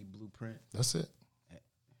 community blueprint. That's it.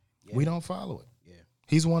 Yeah. We don't follow it. Yeah.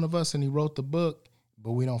 He's one of us and he wrote the book,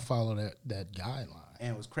 but we don't follow that guideline.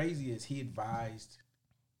 And what's crazy is he advised,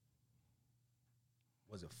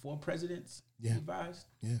 was it 4 presidents he advised?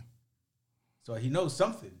 Yeah. So he knows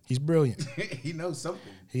something. He's brilliant. He knows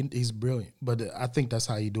something. He's brilliant. But I think that's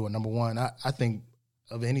how you do it. Number one, I think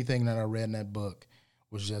of anything that I read in that book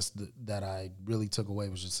was just that I really took away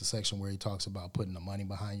was just a section where he talks about putting the money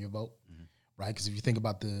behind your vote, right? Because if you think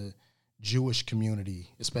about the Jewish community,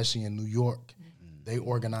 especially in New York, they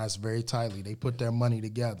organize very tightly. They put their money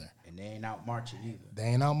together. And they ain't out marching either. They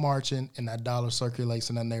ain't out marching, and that dollar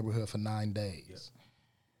circulates in that neighborhood for 9 days. Yep.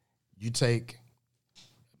 You take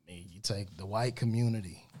the white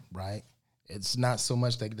community, right? It's not so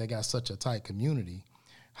much that they got such a tight community.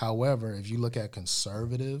 However, if you look at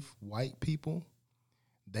conservative white people,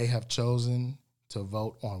 they have chosen to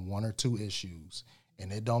vote on 1 or 2 issues.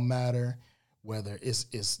 And it don't matter whether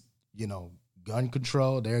it's gun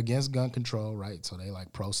control. They're against gun control, right? So they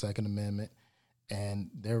like pro-Second Amendment. And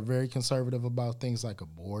they're very conservative about things like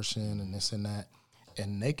abortion and this and that.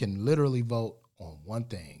 And they can literally vote on one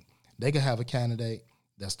thing. They could have a candidate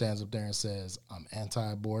that stands up there and says, I'm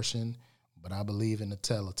anti-abortion, but I believe in the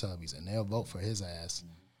Teletubbies. And they'll vote for his ass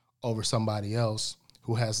over somebody else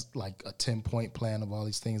who has like a 10-point plan of all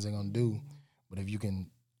these things they're going to do. But if you can,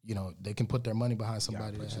 they can put their money behind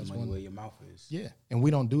somebody that has money one. where your mouth is. Yeah, and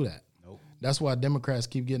we don't do that. Nope. That's why Democrats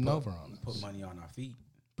keep getting over on us. Put money on our feet.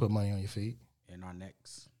 Put money on your feet. And our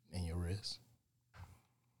necks. And your wrist.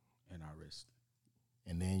 And our wrist.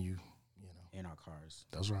 And then in our cars.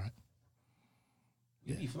 That's right.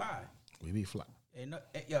 We be fly. We be fly.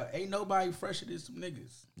 Ain't nobody fresher than some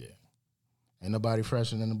niggas. Yeah. Ain't nobody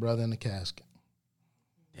fresher than the brother in the casket.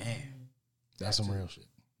 Damn. That's some real shit.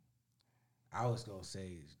 I was going to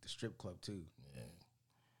say the strip club, too. Yeah.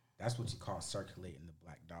 That's what you call circulating the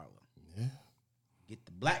black dollar. Yeah. Get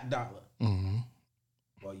the black dollar. Mm-hmm.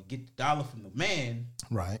 Well, you get the dollar from the man.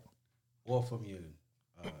 Right. Or from your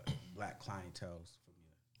black clientele.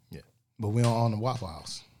 Yeah. But we don't own the Waffle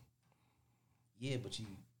House. Yeah, but you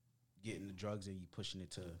getting the drugs and you pushing it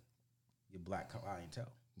to your black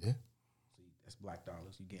clientele. Yeah. So that's black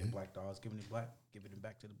dollars. You getting black dollars, giving it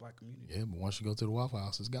back to the black community. Yeah, but once you go to the Waffle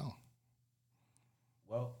House, it's gone.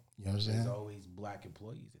 Well, you understand? There's always black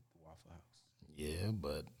employees at the Waffle House. Yeah,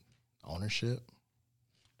 but ownership.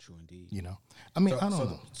 True indeed. I mean, I don't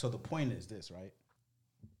know. So the point is this, right?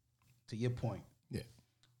 To your point. Yeah.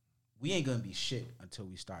 We ain't gonna be shit until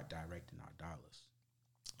we start directing our dollars.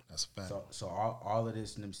 That's a fact. So all of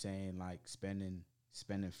this, I'm saying, like spending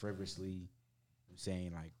frivolously, I'm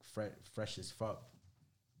saying like fresh as fuck,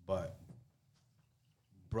 but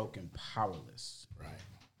broken powerless. Right.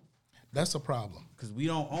 That's a problem. Because we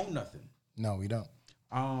don't own nothing. No, we don't.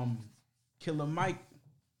 Killer Mike,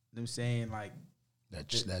 I'm saying like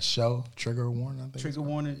that show, Trigger Warning, I think. Trigger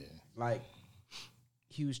Warning, like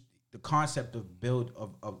he was the concept of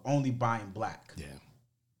only buying black. Yeah.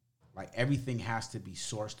 Like everything has to be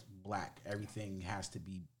sourced black. Everything has to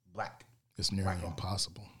be black. It's nearly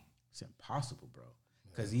impossible. It's impossible, bro.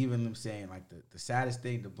 Because even I'm saying like the saddest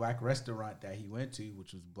thing, the black restaurant that he went to,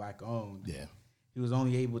 which was black owned. Yeah. He was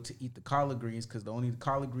only able to eat the collard greens because the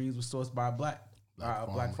collard greens were sourced by a black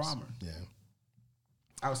farmer. Yeah.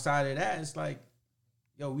 Outside of that, it's like,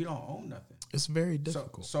 yo, we don't own nothing. It's very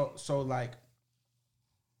difficult. So like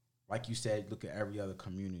you said, look at every other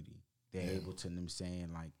community. They're able to, them saying,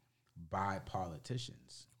 like, buy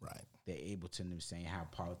politicians. Right. They're able to, them saying,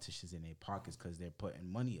 have politicians in their pockets because they're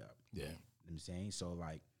putting money up. Yeah. You know what I'm saying? So,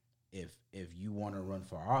 like, if you want to run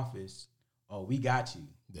for office, oh, we got you.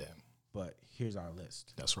 Yeah. But here's our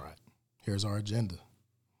list. That's right. Here's our agenda.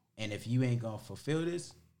 And if you ain't going to fulfill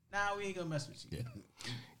this, we ain't going to mess with you.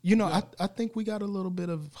 Yeah. You know, I think we got a little bit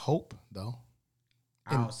of hope, though.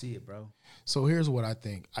 I don't see it, bro. So here's what I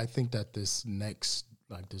think. I think that this next,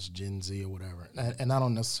 like this Gen Z or whatever, and I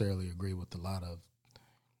don't necessarily agree with a lot of,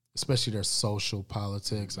 especially their social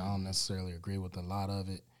politics. I don't necessarily agree with a lot of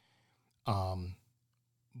it.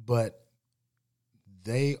 But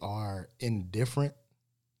they are indifferent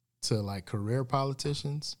to like career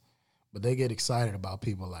politicians, but they get excited about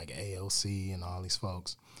people like AOC and all these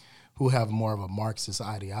folks who have more of a Marxist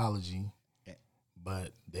ideology.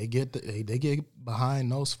 But they get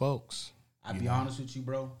behind those folks. I'll be honest with you,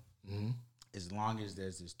 bro. Mm-hmm. As long as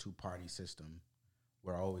there's this two-party system,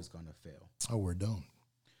 we're always going to fail. Oh, we're doomed.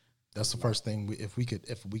 That's the first thing. If we could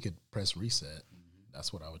press reset,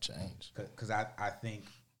 that's what I would change. Because I think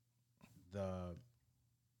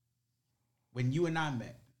when you and I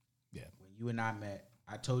met,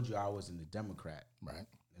 I told you I wasn't a Democrat. Right. You know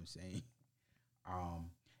what I'm saying?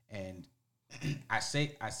 And I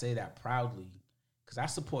say that proudly because I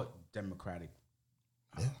support Democratic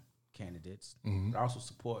candidates, but I also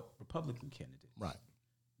support Republican candidates. Right. You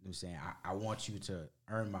know what I'm saying? I want you to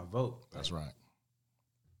earn my vote. That's right.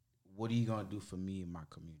 What are you going to do for me and my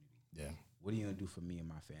community? Yeah. What are you going to do for me and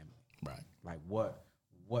my family? Right. Like what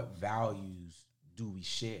values do we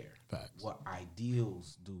share? Facts. What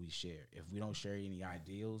ideals do we share? If we don't share any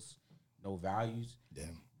ideals, no values,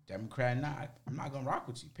 Democrat, I'm not going to rock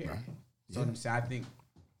with you, period. Right. So what I'm saying, I think,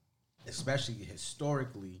 especially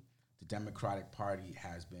historically, the Democratic Party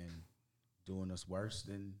has been doing us worse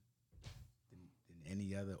than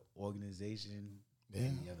any other organization,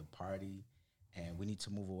 any other party, and we need to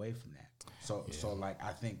move away from that. So like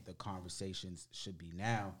I think the conversations should be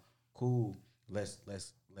now. Cool, let's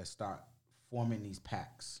start forming these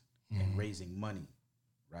PACs and raising money,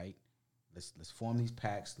 right? Let's form these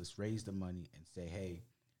PACs. Let's raise the money and say, hey,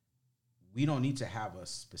 we don't need to have a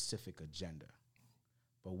specific agenda,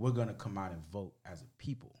 but we're gonna come out and vote as a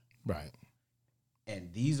people, right?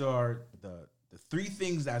 And these are the three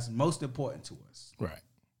things that's most important to us, right?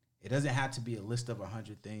 It doesn't have to be a list of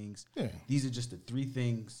 100 things. Yeah. These are just the three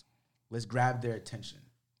things. Let's grab their attention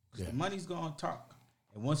because the money's gonna talk.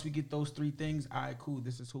 And once we get those three things, all right, cool.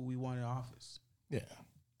 This is who we want in office. Yeah.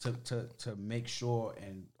 To make sure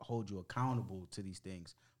and hold you accountable to these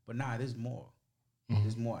things. But there's more.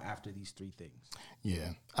 There's more after these three things.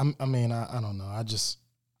 Yeah. I don't know.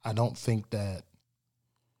 I don't think that.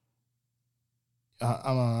 I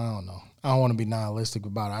don't know. I don't want to be nihilistic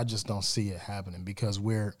about it. I just don't see it happening because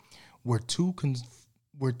we're too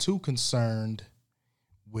concerned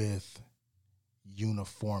with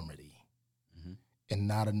uniformity and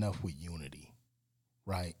not enough with unity,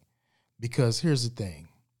 right? Because here's the thing.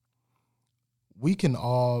 We can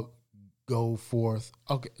all go forth,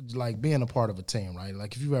 okay, like being a part of a team, right?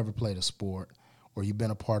 Like if you've ever played a sport or you've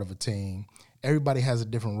been a part of a team, everybody has a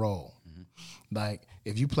different role. Like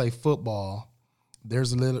if you play football,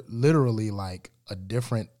 there's literally like a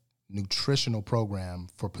different nutritional program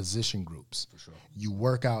for position groups. For sure. You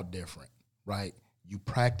work out different, right? You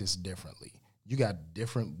practice differently. You got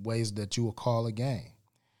different ways that you will call a game.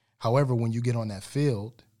 However, when you get on that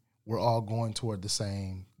field, we're all going toward the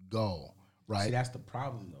same goal, right? See, that's the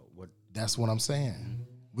problem, though. That's what I'm saying.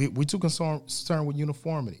 We too concerned with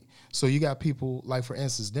uniformity. So you got people, like, for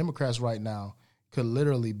instance, Democrats right now could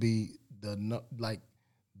literally be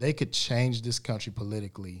they could change this country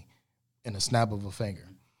politically in a snap of a finger.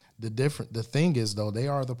 The thing is, though, they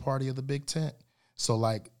are the party of the big tent. So,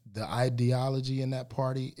 like, the ideology in that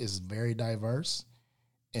party is very diverse.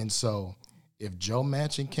 And so if Joe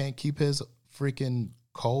Manchin can't keep his freaking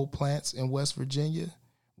coal plants in West Virginia,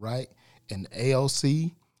 right, and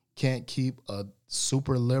AOC can't keep a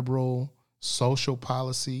super liberal social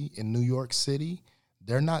policy in New York City,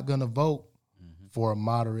 they're not going to vote for a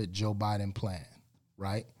moderate Joe Biden plan,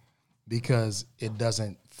 right? Because it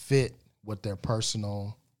doesn't fit what their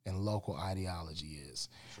personal and local ideology is,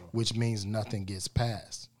 which means nothing gets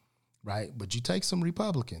passed, right? But you take some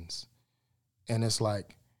Republicans, and it's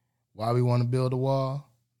like, why we want to build a wall?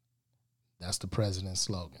 That's the president's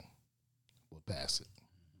slogan. We'll pass it.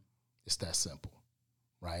 It's that simple,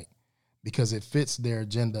 right? Because it fits their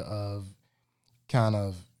agenda of kind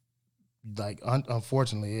of like,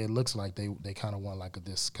 unfortunately, it looks like they kind of want like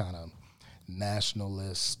this kind of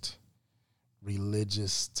nationalist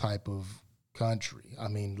religious type of country. I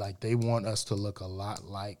mean, like they want us to look a lot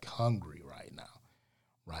like Hungary right now,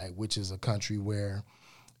 right? Which is a country where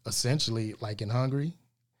essentially, like in Hungary,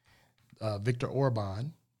 Viktor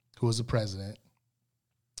Orban, who is the president,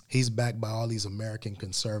 he's backed by all these American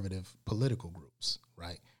conservative political groups,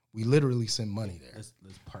 right? We literally send money there. Let's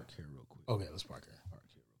park here real quick. Okay, let's park here.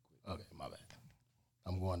 Okay, my bad.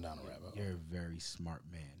 I'm going down the rabbit hole. You're a very smart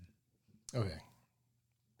man. Okay.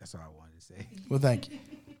 That's all I wanted to say. Well, thank you.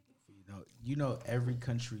 You know every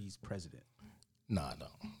country's president. No, I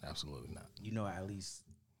don't. Absolutely not. You know at least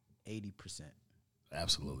 80%.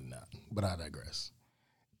 Absolutely not. But I digress.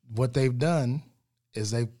 What they've done is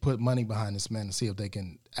they've put money behind this man to see if they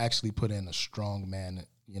can actually put in a strong man,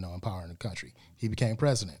 empowering the country. He became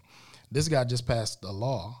president. This guy just passed a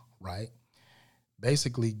law, right?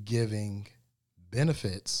 Basically giving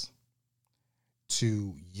benefits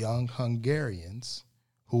to young Hungarians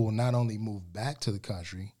who will not only move back to the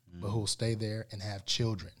country, but who will stay there and have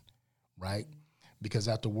children, right? Because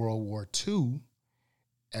after World War II,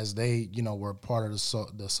 as they, were part of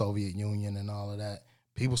the Soviet Union and all of that,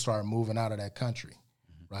 people started moving out of that country,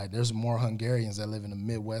 right? There's more Hungarians that live in the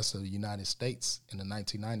Midwest of the United States in the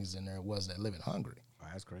 1990s than there was that live in Hungary. Oh,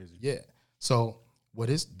 that's crazy. Yeah. So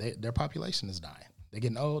their population is dying. They're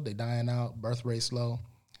getting old. They're dying out. Birth rate's low.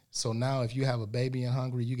 So now if you have a baby in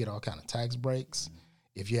Hungary, you get all kind of tax breaks.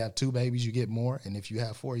 If you have 2 babies, you get more. And if you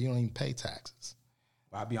have 4, you don't even pay taxes.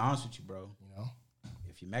 But I'll be honest with you, bro.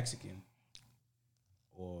 If you're Mexican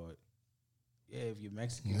if you're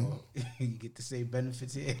Mexican, you get the same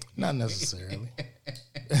benefits here. Not necessarily.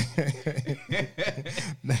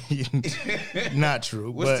 Not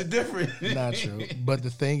true. What's the difference? Not true. But the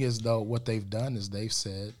thing is, though, what they've done is they've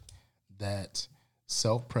said that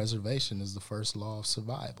self-preservation is the first law of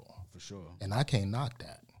survival. For sure. And I can't knock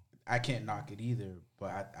that. I can't knock it either,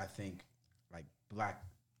 but I think like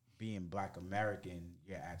being black American,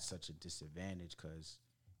 you're at such a disadvantage because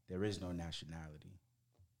there is no nationality.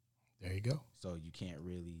 There you go. So you can't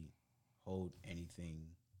really hold anything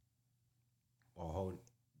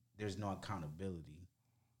there's no accountability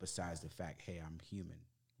besides the fact, hey, I'm human.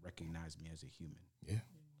 Recognize me as a human. Yeah.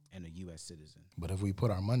 And a U.S. citizen. But if we put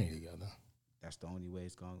our money together. That's the only way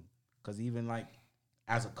it's going. Because even like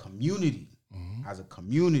as a community,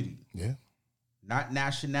 yeah, not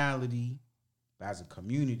nationality, but as a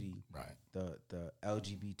community, right? The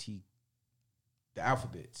LGBT, the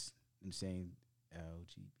alphabets. I'm saying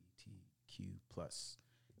LGBTQ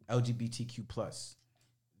plus.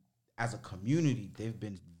 As a community, they've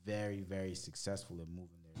been very, very successful in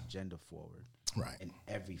moving their agenda forward, right? In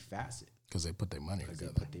every facet, because they put their money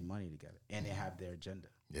together. And they have their agenda.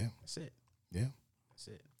 Yeah, that's it. Yeah, that's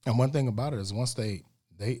it. And one thing about it is once they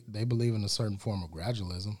believe in a certain form of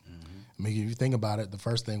gradualism. I mean, if you think about it, the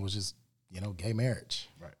first thing was just gay marriage,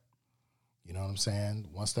 right? You know what I'm saying?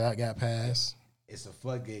 Once that got passed, it's a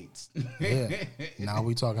floodgates. Yeah. Now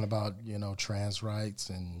we talking about trans rights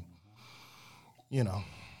and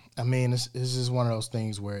I mean it's just one of those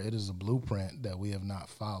things where it is a blueprint that we have not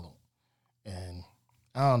followed, and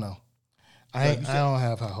I don't know. I don't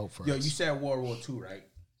have high hope for us. You said World War II, right?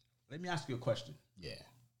 Let me ask you a question. Yeah.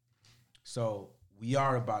 So we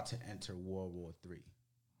are about to enter World War III.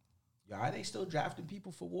 Are they still drafting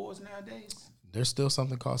people for wars nowadays? There's still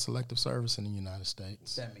something called selective service in the United States.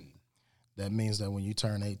 What's that mean? That means that when you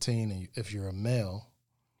turn 18, and if you're a male,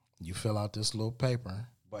 you fill out this little paper.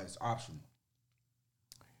 But it's optional.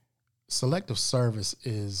 Selective service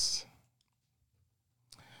is...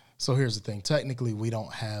 So here's the thing. Technically, we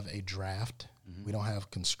don't have a draft. Mm-hmm. We don't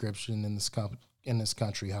have conscription in this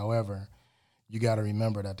country. However, you got to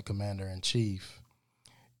remember that the commander-in-chief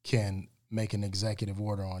can make an executive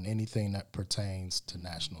order on anything that pertains to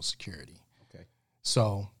national security. Okay.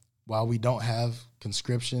 So while we don't have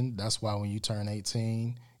conscription, that's why when you turn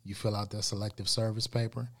 18, you fill out that selective service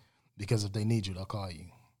paper, because if they need you, they'll call you.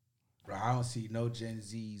 Bro, I don't see no Gen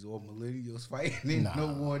Zs or millennials fighting in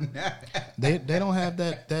no war now. They don't have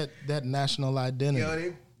that national identity.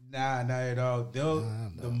 Yo, not at all.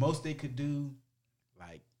 The most they could do,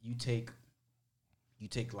 like you take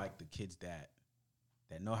like the kids that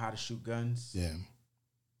know how to shoot guns, yeah,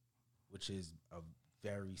 which is a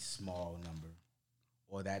very small number,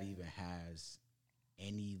 or that even has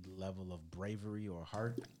any level of bravery or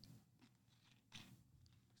heart. It's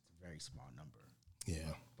a very small number.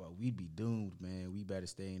 Yeah. But we'd be doomed, man. We better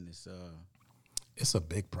stay in this. It's a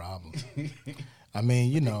big problem. I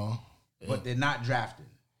mean, But they're not drafting.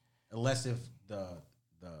 Unless if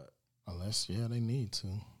Unless, they need to.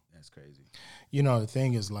 That's crazy. The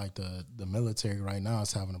thing is, like, the military right now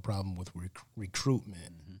is having a problem with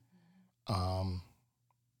recruitment. Mm-hmm.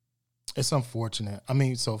 It's unfortunate. I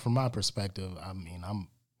mean, so from my perspective, I mean,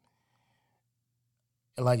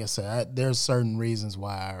 like I said, there's certain reasons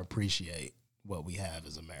why I appreciate what we have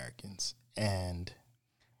as Americans. And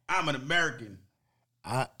I'm an American.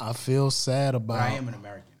 I feel sad about. But I am an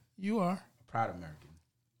American. You are. A proud American.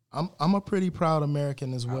 I'm a pretty proud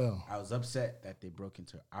American as well. I was upset that they broke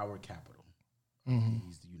into our capital.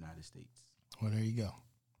 He's the United States. Well, there you go.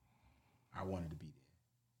 I wanted to be there.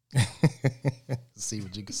 See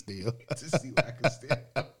what you can steal. To see what I can steal.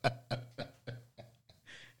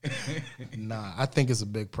 Nah, I think it's a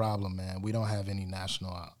big problem, man. We don't have any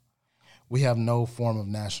we have no form of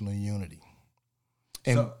national unity.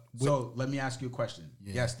 And so let me ask you a question.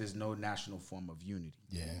 Yeah. Yes, there's no national form of unity.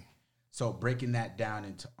 Yeah. So breaking that down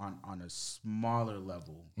into on a smaller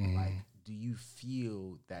level, like, do you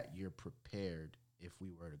feel that you're prepared if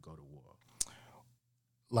we were to go to war?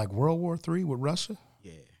 Like World War III with Russia?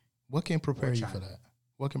 Yeah. What can prepare Or you for China. that?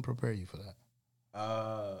 What can prepare you for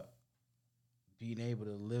that? Being able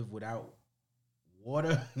to live without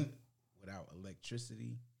water, without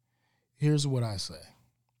electricity. Here's what I say.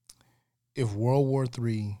 If World War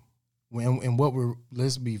III,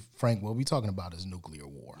 let's be frank, what we're talking about is nuclear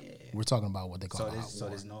war. Yeah. We're talking about what they call hot war. So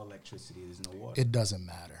there's no electricity, there's no water. It doesn't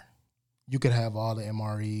matter. You could have all the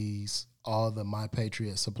MREs, all the My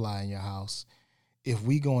Patriot supply in your house. If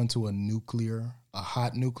we go into a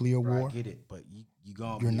hot nuclear war, I get it, but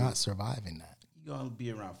you're not surviving that. You're gonna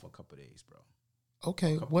be around for a couple of days, bro.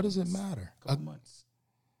 Okay, what does it matter? A couple months.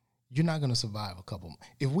 You're not going to survive a couple.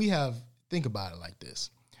 Think about it like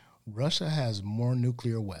this. Russia has more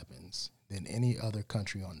nuclear weapons than any other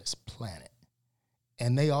country on this planet.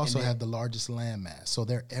 And they also have the largest landmass, so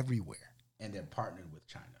they're everywhere. And they're partnered with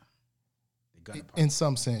China. They're gonna In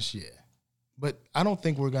some sense, yeah. But I don't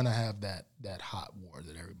think we're going to have that hot war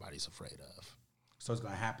that everybody's afraid of. So it's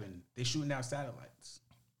gonna happen. They're shooting down satellites.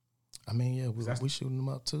 I mean, yeah, we're shooting them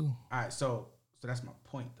up too. All right, so that's my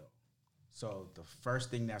point, though. So the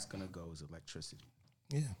first thing that's gonna go is electricity.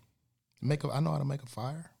 Yeah, I know how to make a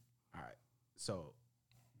fire. All right, so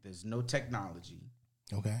there's no technology.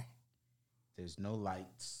 Okay. There's no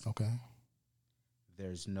lights. Okay.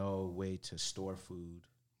 There's no way to store food.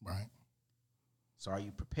 Right. So are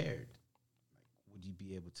you prepared? Like, would you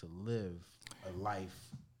be able to live a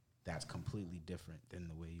life that's completely different than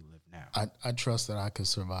the way you live now? I trust that I could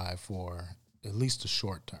survive for at least a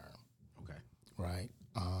short term. Okay. Right.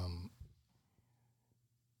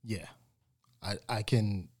 Yeah, I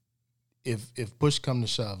can. If push come to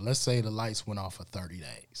shove, let's say the lights went off for 30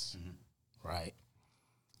 days, right?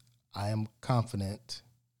 I am confident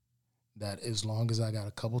that as long as I got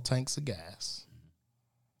a couple tanks of gas,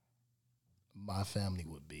 my family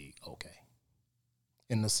would be okay.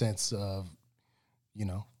 In the sense of,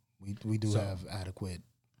 we do have adequate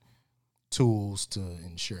tools to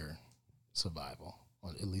ensure survival,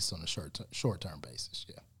 at least on a short term basis.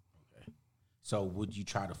 Yeah. Okay. So would you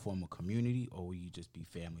try to form a community, or would you just be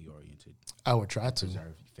family oriented? I would try to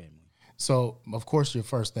preserve your family. So of course, your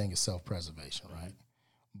first thing is self preservation, right?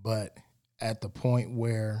 But at the point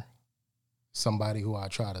where somebody who I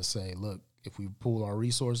try to say, look, if we pool our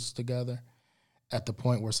resources together, at the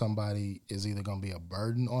point where somebody is either going to be a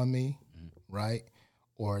burden on me, right,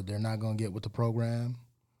 or they're not going to get with the program,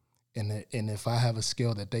 and if I have a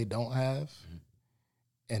skill that they don't have,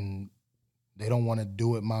 and they don't want to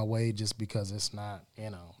do it my way just because it's not,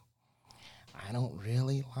 I don't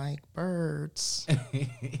really like birds.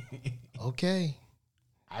 Okay.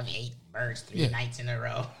 I've ate birds three nights in a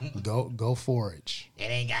row. Go forage. It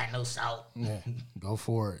ain't got no salt. Yeah, go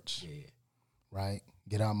forage. Yeah. Right?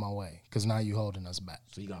 Get out of my way, because now you holding us back.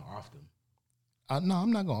 So you're gonna off them? No,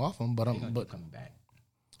 I'm not gonna off them, but You're gonna keep coming back.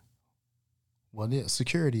 Well, yeah,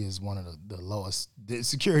 security is one of the lowest.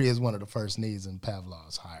 Security is one of the first needs in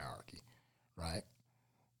Pavlov's hierarchy, right?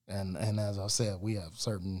 And as I said, we have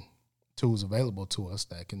certain tools available to us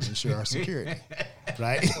that can ensure our security,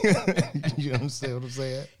 right? You understand what I'm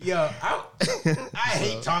saying? Yo, I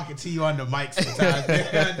hate talking to you on the mic sometimes.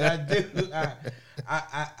 I do.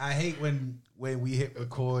 I hate when we hit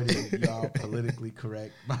record and y'all politically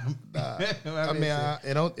correct.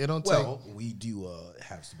 It don't well, we do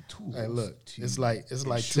have some tools. Hey, look, to it's like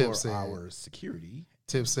ensure Tip said. our security.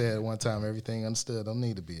 Tip said one time, everything understood don't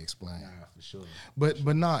need to be explained. Nah, for sure. But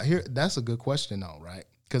here, that's a good question though, right?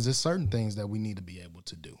 Because there's certain things that we need to be able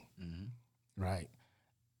to do, right?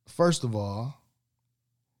 First of all,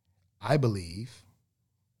 I believe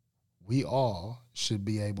we all should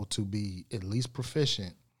be able to be at least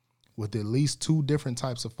proficient with at least 2 different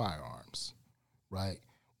types of firearms, right?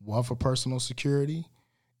 One for personal security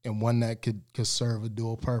and one that could serve a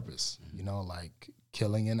dual purpose, like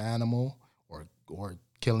killing an animal or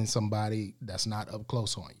killing somebody that's not up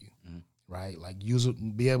close on you, right? Like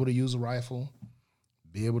be able to use a rifle,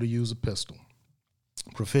 be able to use a pistol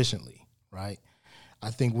proficiently, right? I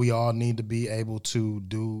think we all need to be able to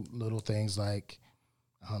do little things like,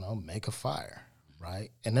 I don't know, make a fire, right?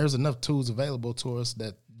 And there's enough tools available to us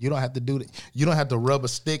that you don't have to do that. You don't have to rub a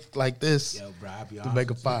stick like this to make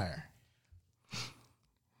a fire.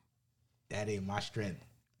 That ain't my strength.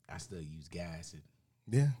 I still use gas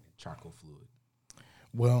and charcoal fluid.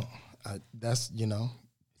 Well, that's,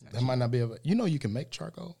 that might not be you can make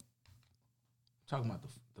charcoal. I'm talking about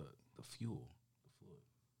the fuel.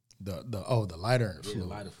 The lighter fluid. The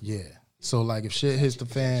lighter fluid. Yeah. So like if shit hits the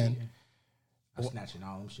fan, I'm snatching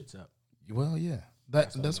all them shits up. Well, yeah.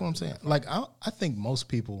 That's what I'm saying. Like I think most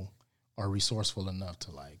people are resourceful enough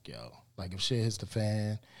to like if shit hits the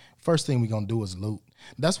fan, first thing we gonna do is loot.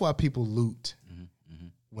 That's why people loot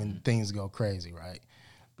when things go crazy, right?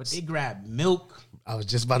 But they grab milk. I was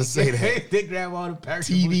just about to say that. They grab all the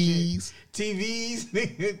perishable TVs,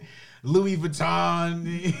 nigga. Louis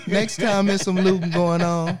Vuitton. Next time there's some looting going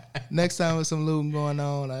on,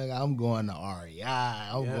 like, I'm going to REI.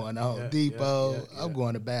 I'm going to Home Depot. I'm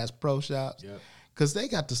going to Bass Pro Shops. Because they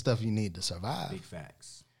got the stuff you need to survive. Big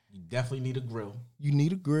facts. You definitely need a grill. You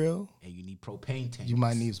need a grill. And you need propane tanks. You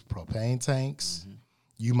might need propane tanks.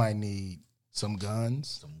 You might need some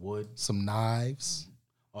guns. Some wood. Some knives.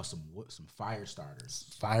 Or some wood, some fire starters.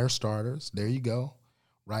 Fire starters. There you go.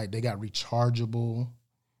 Right? They got rechargeable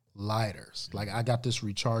lighters. Like I got this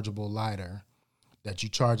rechargeable lighter that you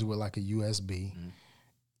charge it with like a USB.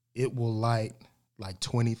 It will light like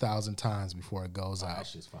 20,000 times before it goes out. That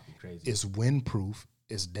shit's fucking crazy. It's windproof.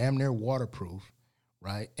 It's damn near waterproof,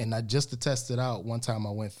 right? And I just to test it out, one time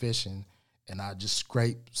I went fishing and I just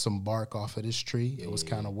scraped some bark off of this tree. It was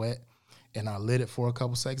kind of wet. And I lit it for a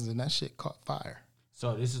couple seconds and that shit caught fire.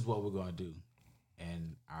 So this is what we're going to do.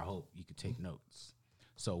 And I hope you can take notes.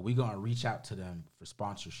 So we're going to reach out to them for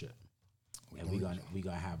sponsorship. And we're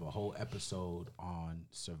gonna have a whole episode on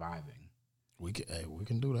surviving. We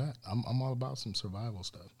can do that. I'm all about some survival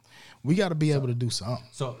stuff. We got to be able to do something.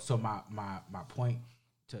 So my point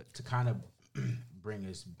to kind of bring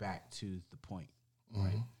us back to the point,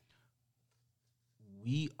 right?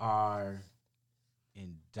 We are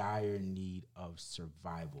in dire need of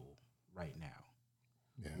survival right now.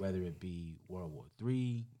 Yeah. Whether it be World War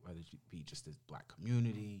III, whether it be just this black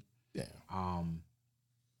community. Yeah.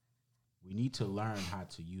 We need to learn how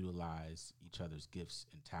to utilize each other's gifts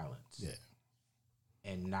and talents. Yeah.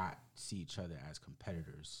 And not see each other as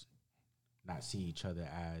competitors. Not see each other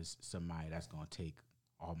as somebody that's going to take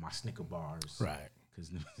all my Snicker bars. Right.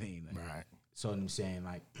 Because I'm saying, like, right. So I'm saying,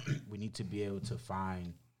 like, we need to be able to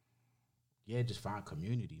find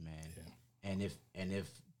community, man. Yeah. And if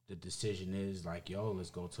the decision is like, yo,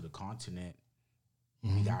 let's go to the continent,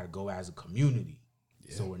 we got to go as a community.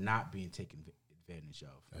 Yeah. So we're not being taken advantage of.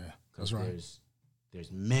 Yeah, that's right.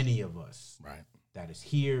 There's many of us right. that is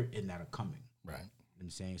here and that are coming. Right. You know what I'm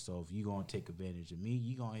saying? So if you're going to take advantage of me,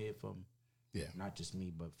 you're going to hear from not just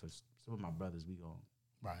me, but for some of my brothers, we going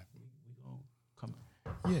to come.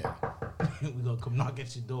 Yeah. we going to come knock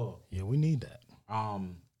at your door. Yeah, we need that.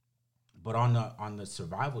 But on the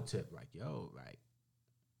survival tip, like, yo, like,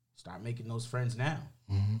 start making those friends now.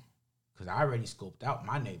 Because I already scoped out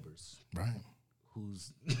my neighbors. Right.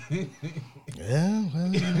 Who's yeah,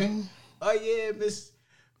 well, oh yeah, Miss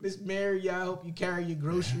Mary, I hope you carry your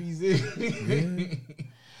groceries in.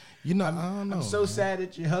 You know, I don't know. I'm so sad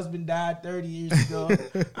that your husband died 30 years ago.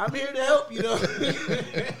 I'm here to help you, though.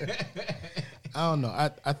 I don't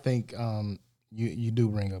know. I think you do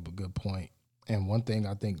bring up a good point. And one thing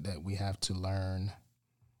I think that we have to learn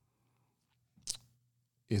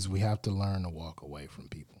is we have to learn to walk away from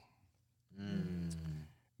people.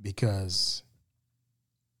 Because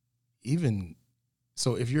even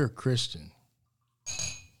so, if you're a Christian,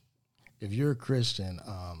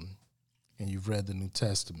 and you've read the New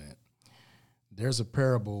Testament, there's a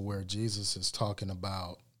parable where Jesus is talking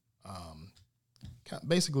about,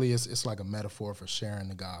 basically it's like a metaphor for sharing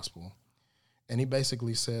the gospel. And he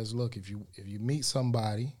basically says, look, if you meet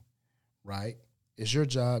somebody, right, it's your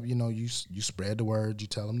job, you spread the word, you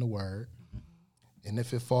tell them the word. And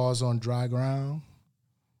if it falls on dry ground,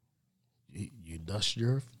 you dust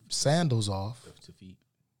your sandals off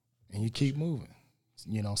and you keep moving.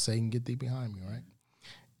 Satan, get thee behind me, right?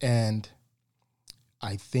 And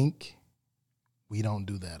I think we don't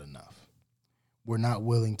do that enough. We're not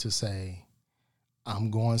willing to say,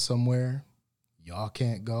 I'm going somewhere, y'all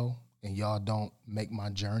can't go, and y'all don't make my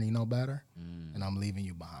journey no better, and I'm leaving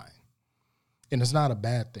you behind. And it's not a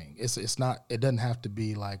bad thing. It's not. It doesn't have to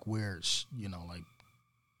be like we're like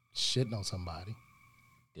shitting on somebody.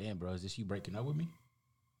 Damn, bro, is this you breaking up with me?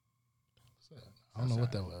 I don't know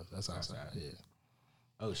what that was. That's outside. Yeah.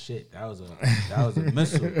 Oh shit, that was a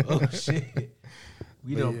missile. Oh shit,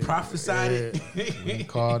 we done prophesied it. We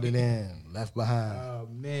called it in, left behind. Oh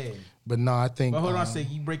man. But no, I think. But hold on, say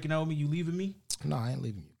you breaking up with me? You leaving me? No, I ain't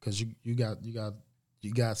leaving you because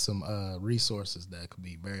you got some resources that could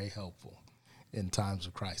be very helpful in times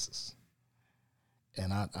of crisis.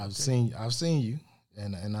 And I've seen you,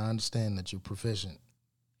 and I understand that you're proficient,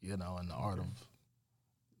 in the art of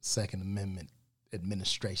Second Amendment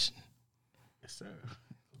administration. Yes, sir.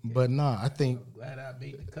 But no, I think. I'm glad I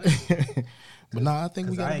made the cut. But no, I think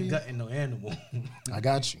we got. I ain't gutting no animal. I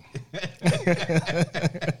got you.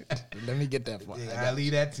 Let me get that far. Yeah, I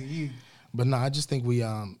leave that to you. But no, I just think we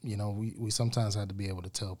we sometimes have to be able to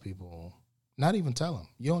tell people, not even tell them.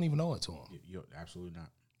 You don't even know it to them. You're absolutely not.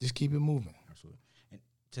 Just keep it moving. Absolutely.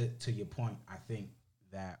 And to your point, I think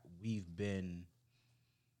that we've been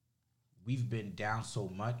down so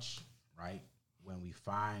much, right? When we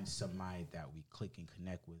find somebody that we click and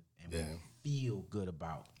connect with and we feel good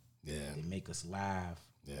about, they make us laugh.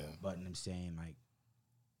 Yeah. But I'm saying, like,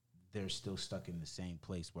 they're still stuck in the same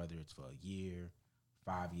place, whether it's for a year,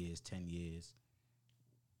 5 years, 10 years.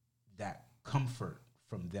 That comfort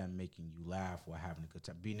from them making you laugh or having a good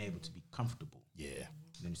time, being able to be comfortable. Yeah. You know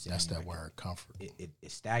what I'm saying? That's that word, comfort. It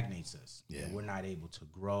stagnates us. Yeah. We're not able to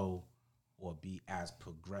grow or be as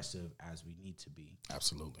progressive as we need to be.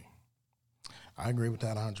 Absolutely. I agree with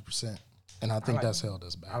that 100%. And I think that's held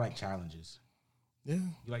us back. I like challenges. Yeah.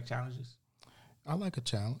 You like challenges? I like a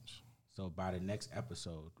challenge. So by the next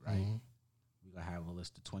episode, right, we're going to have a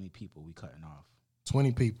list of 20 people we cutting off.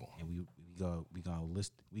 20 people. And we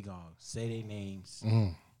gonna say their names.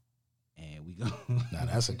 And we go. Now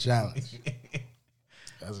that's a challenge.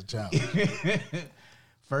 That's a challenge.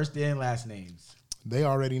 First and last names. They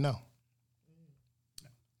already know.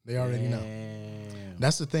 They already know.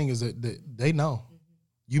 That's the thing, is that they know.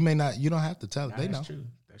 You may not. You don't have to tell it. They know.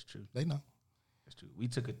 That's true. They know. That's true. We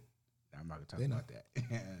took it. I'm not gonna talk about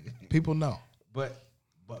that. People know.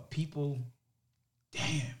 But people,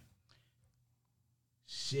 damn,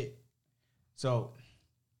 shit. So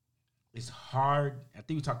it's hard. I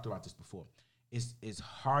think we talked about this before. It's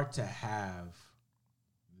hard to have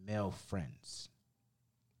male friends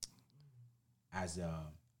as a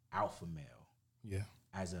alpha male. Yeah.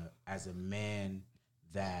 As a man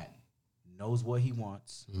that knows what he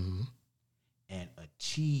wants and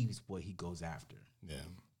achieves what he goes after. Yeah.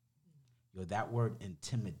 Yo, that word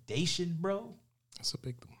intimidation, bro. That's a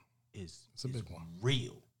big one. It's a big one.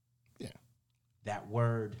 Real. Yeah. That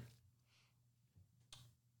word.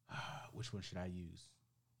 Which one should I use?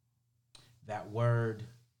 That word,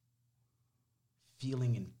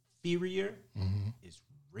 feeling inferior, is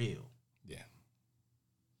real. Yeah.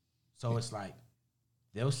 So it's like,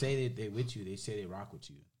 they'll say that they're with you. They say they rock with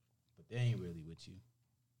you, but they ain't really with you.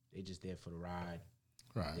 They just there for the ride.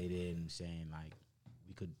 Right. They didn't saying like,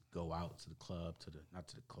 we could go out to the club, not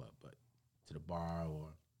to the club, but to the bar, or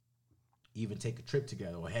even take a trip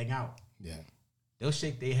together or hang out. Yeah. They'll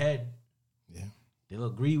shake their head. Yeah. They'll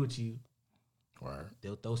agree with you. Right.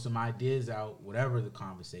 They'll throw some ideas out, whatever the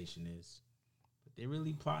conversation is, but they're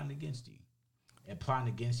really plotting against you. And plotting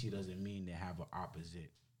against you doesn't mean they have an opposite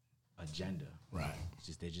agenda. Right. It's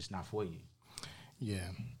just they're just not for you. Yeah.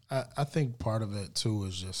 I think part of it too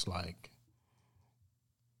is just like,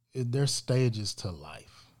 there's stages to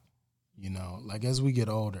life. Like as we get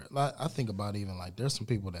older, like I think about even like there's some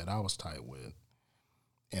people that I was tight with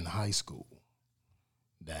in high school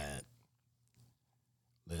that,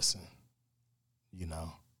 listen,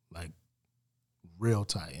 like real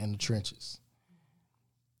tight in the trenches.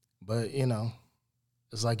 But,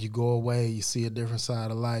 it's like you go away, you see a different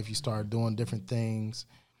side of life, you start doing different things,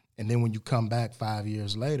 and then when you come back 5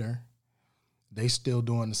 years later, they still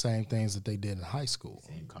doing the same things that they did in high school.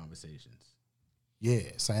 Same conversations. Yeah,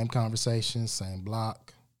 same conversations, same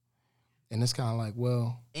block. And it's kind of like,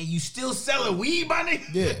 well... And you still selling weed, my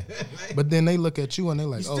nigga? Yeah. But then they look at you and they're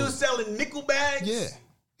like, you still selling nickel bags? Yeah.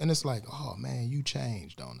 And it's like, oh, man, you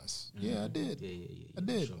changed on us. Mm-hmm. Yeah, I did. Yeah. I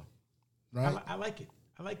did. Sure. Right? I like it.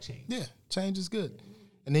 I like change. Yeah, change is good.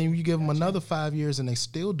 And then you give them another 5 years and they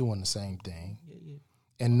still doing the same thing. Yeah.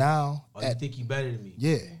 And now... Oh, you think you better than me?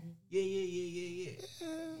 Yeah. Yeah.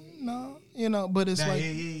 No, but it's like...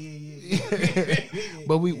 Yeah.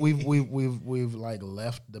 But we've like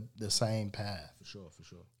left the same path. For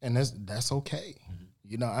sure. And that's okay.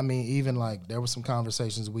 Mm-hmm. I mean, even like there were some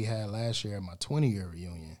conversations we had last year at my 20-year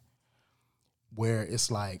reunion where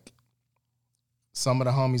it's like some of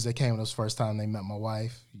the homies that came with us first time they met my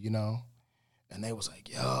wife, and they was like,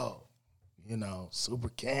 yo, super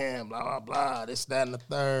cam, blah, blah, blah, this, that, and the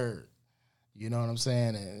third. You know what I'm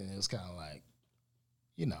saying? And it was kind of like,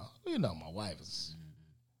 my wife is,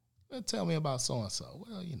 tell me about so-and-so.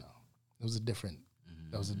 Well, it was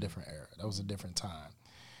that was a different era. That was a different time.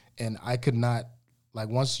 And I could not, like,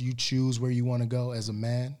 once you choose where you want to go as a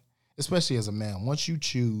man, especially as a man, once you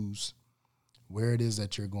choose where it is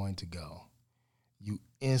that you're going to go,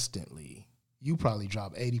 you probably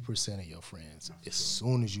drop 80% of your friends as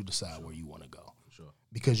soon as you decide where you want to go. Sure.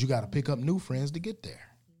 Because you got to pick up new friends to get there.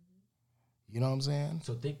 You know what I'm saying?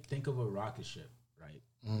 So think of a rocket ship, right?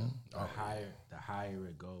 Mm-hmm. The higher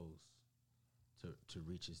it goes to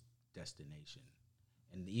reach its destination.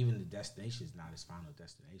 And even the destination is not its final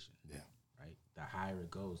destination. Yeah. Right? The higher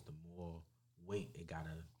it goes, the more weight it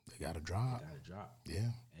gotta drop. Yeah.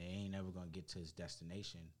 And it ain't never gonna get to its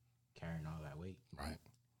destination carrying all that weight. Right.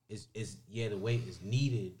 The weight is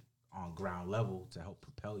needed on ground level to help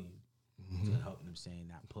propel you, to help them saying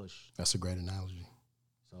that push. That's a great analogy.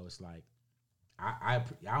 So it's like I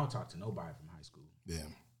don't talk to nobody from high school. Yeah. Let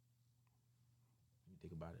me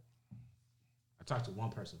think about it. I talked to one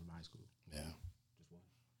person from high school. Yeah. Just one.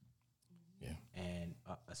 Yeah. And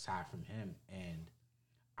aside from him, and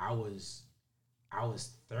I was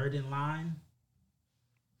third in line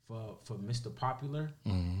for Mr. Popular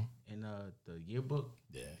in the yearbook.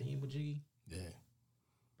 Yeah. Thingy-majiggy. Yeah.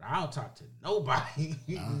 But I don't talk to nobody.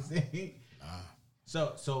 You know what I'm saying?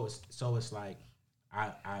 So it's like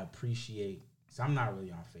I appreciate. So I'm not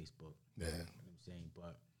really on Facebook. Yeah. You know what I'm saying?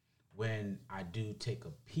 But when I do take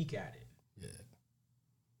a peek at it, yeah,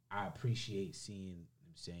 I appreciate seeing, you know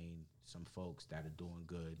what I'm saying, some folks that are doing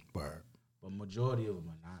good. Word. But majority of them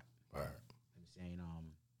are not. Word. You know what I'm saying,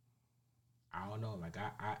 I don't know. Like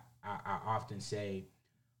I often say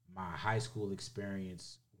my high school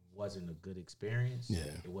experience wasn't a good experience. Yeah.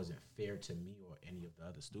 It wasn't fair to me or any of the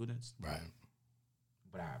other students. Right.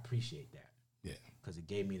 But I appreciate that. Yeah. Because it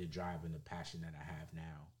gave me the drive and the passion that I have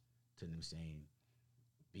now to, you know what I'm saying,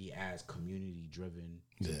 be as community driven,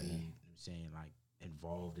 to be, you know what I'm saying, like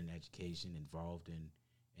involved in education, involved in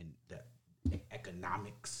the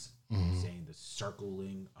economics, you know what I'm saying, the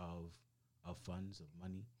circling of funds, of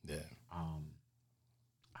money. Yeah.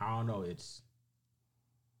 I don't know, it's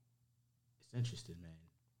interesting, man.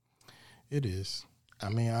 It is. I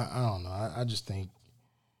mean, I don't know. I just think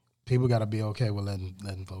people got to be okay with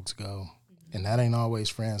letting folks go. And that ain't always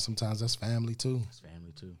friends. Sometimes that's family, too. That's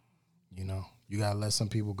family, too. You know, you got to let some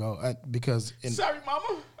people go. Because... Sorry,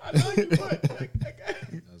 mama. I know you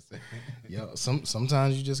would. Yo,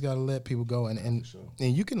 sometimes you just got to let people go. And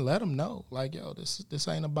you can let them know. Like, yo, this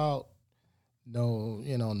ain't about no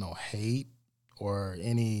hate or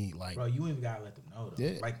any, like... Bro, you even got to let them know, though.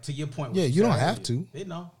 Yeah. Like, to your point. Yeah, you don't have to. They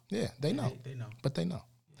know. Yeah, they know. They know. But they know.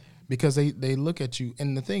 Yeah. Because they look at you.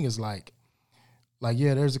 And the thing is, like,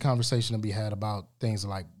 yeah, there's a conversation to be had about things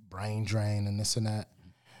like brain drain and this and that.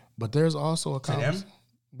 But there's also a conversation.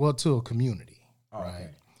 Well, to a community, right? Okay.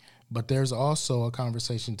 But there's also a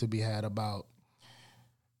conversation to be had about,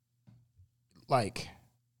 like,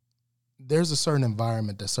 there's a certain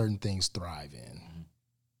environment that certain things thrive in,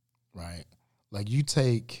 right? Like, you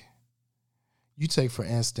take, for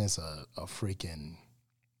instance, a freaking,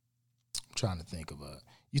 I'm trying to think of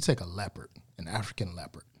you take a leopard, an African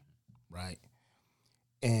leopard, right?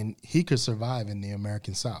 And he could survive in the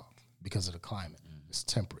American South because of the climate. It's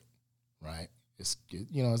temperate, right? It's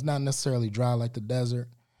not necessarily dry like the desert,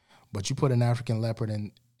 but you put an African leopard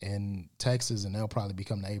in Texas and they'll probably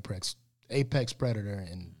become the apex predator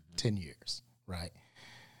in 10 years, right?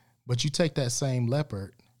 But you take that same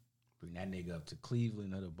leopard. Bring that nigga up to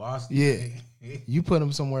Cleveland or to Boston. Yeah. You put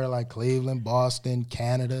him somewhere like Cleveland, Boston,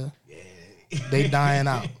 Canada. Yeah. They dying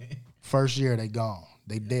out. First year, they gone.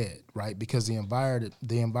 They dead, right? Because the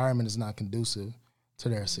environment is not conducive to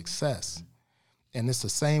their success. And it's the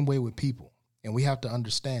same way with people. And we have to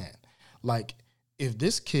understand, like, if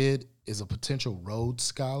this kid is a potential Rhodes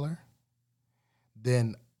Scholar,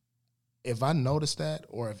 then if I notice that,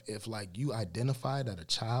 or if like you identify that a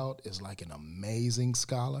child is like an amazing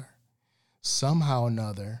scholar, somehow or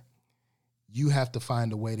another, you have to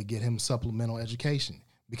find a way to get him supplemental education.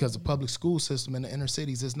 Because the public school system in the inner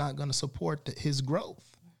cities is not going to support his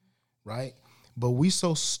growth, right? But we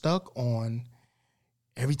so stuck on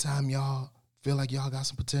every time y'all feel like y'all got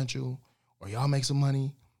some potential or y'all make some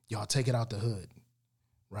money, y'all take it out the hood,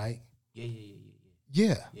 right?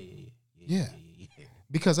 Yeah.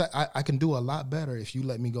 Because I can do a lot better if you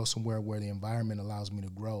let me go somewhere where the environment allows me to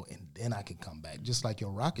grow, and then I can come back. Just like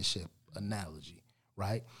your rocket ship analogy,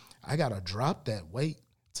 right? I got to drop that weight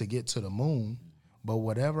to get to the moon. But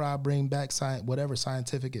whatever I bring back, whatever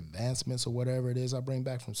scientific advancements or whatever it is I bring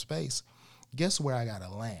back from space, guess where I gotta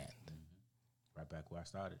land? Right back where I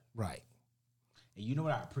started. Right. And you know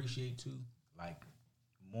what I appreciate too? Like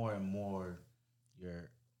more and more,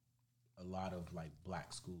 a lot of like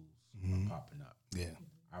black schools are popping up. Yeah.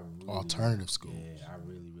 I really, Alternative schools. Yeah, I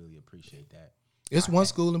really, really appreciate that. It's one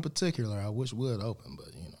school in particular I wish would open,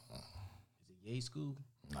 but you know. Is it Yale School?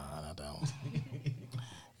 Nah, not that one.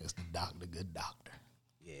 It's the doctor, good doctor.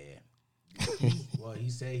 Yeah. Well, he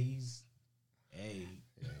say he's, hey,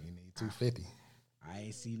 Yeah, you need 250. I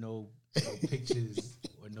ain't see no pictures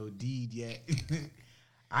or no deed yet.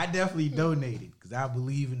 I definitely donated because I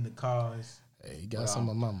believe in the cause. Hey, you got some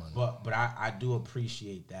of my money. But I do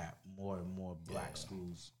appreciate that more and more black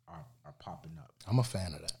schools are popping up. I'm a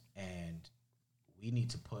fan of that. And we need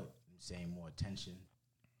to put, more attention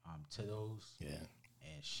to those. Yeah.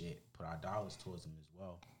 And shit, put our dollars towards them as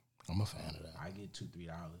well. I'm a fan of that. I get $2-3.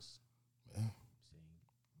 Yeah.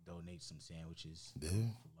 Donate some sandwiches Yeah.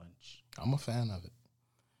 for lunch. I'm a fan of it.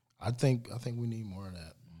 I think we need more of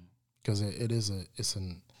that because it's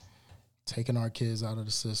taking our kids out of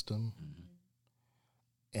the system,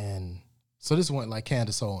 and so this went like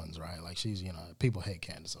Candace Owens, right? Like she's people hate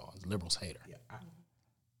Candace Owens, liberals hate her. Yeah,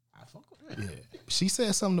 I fuck with her. Yeah, she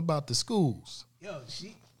said something about the schools. Yo,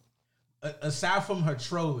 she aside from her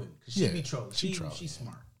trolling, because she be trolling, she's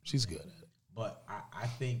smart. She's good at it. But I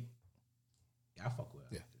think I fuck with her.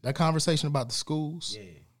 Yeah, that conversation about the schools.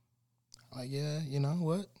 Yeah. Like, yeah, you know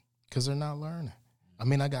what? Because they're not learning. I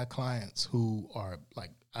mean, I got clients who are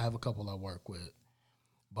like, I have a couple I work with.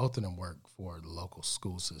 Both of them work for the local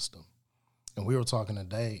school system. And we were talking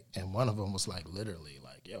today, and one of them was like, literally,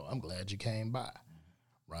 like, yo, I'm glad you came by.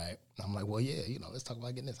 Right? And I'm like, well, yeah, let's talk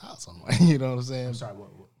about getting this house on the way. You know what I'm saying? I'm sorry, what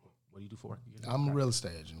do you do for work? I'm a real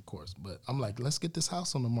estate agent, of course. But I'm like, let's get this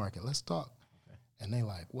house on the market. Let's talk. Okay. And they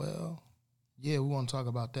like, well, yeah, we want to talk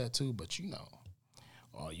about that too, but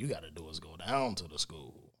all you got to do is go down to the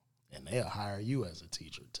school, and they'll hire you as a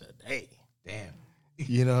teacher today. Damn.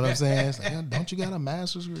 You know what I'm saying? It's like, don't you got a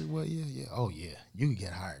master's degree? Well, yeah. Oh, yeah, you can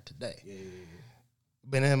get hired today. Yeah.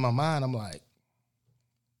 But in my mind, I'm like,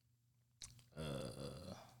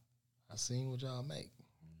 I seen what y'all make.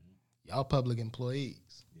 Y'all public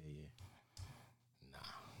employees. Yeah. Nah.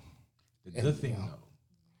 The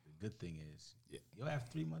good thing is, you'll have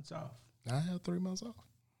 3 months off. I have 3 months off.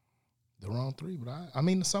 The wrong 3, but I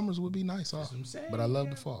mean the summers would be nice off. But I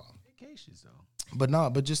love the fall. Vacations though.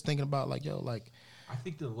 But just thinking about like, I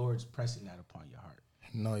think the Lord's pressing that upon your heart.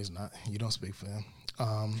 No, he's not. You don't speak for him.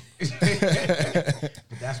 But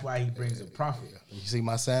that's why he brings a prophet. You see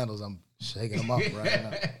my sandals, I'm shaking them off right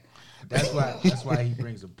now. That's why he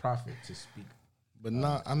brings a prophet to speak. But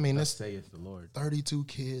I mean, let's saith the Lord. 32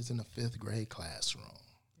 kids in a 5th grade classroom.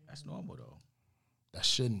 That's normal though. That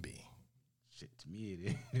shouldn't be. Shit, to me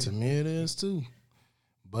it is. To me it is too.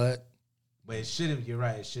 But it shouldn't. You're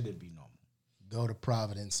right. It shouldn't be normal. Go to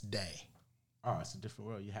Providence Day. Oh, it's a different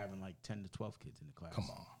world. You're having like 10 to 12 kids in the class.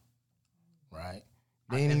 Come on, right?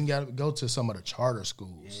 They ain't even got to go to some of the charter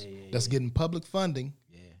schools that's getting public funding,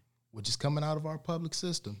 which is coming out of our public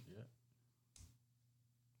system. Yeah.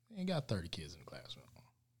 They ain't got 30 kids in the classroom,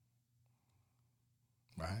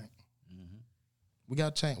 right? Mm-hmm. We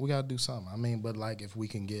got to change. We got to do something. I mean, but like if we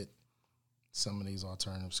can get some of these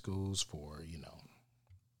alternative schools for,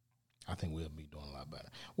 I think we'll be doing a lot better.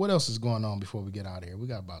 What else is going on before we get out of here? We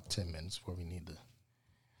got about 10 minutes before we need to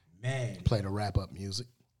play the wrap-up music.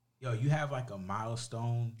 Yo, you have like a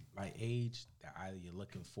milestone like age that either you're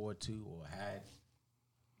looking forward to or had?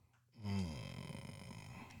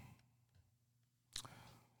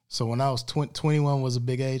 So when I was 21 was a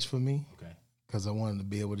big age for me. Okay. Because I wanted to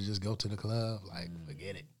be able to just go to the club. Like,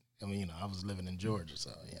 forget it. I mean, I was living in Georgia, so,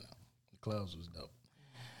 the clubs was dope.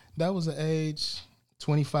 That was an age.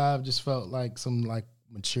 25 just felt like some like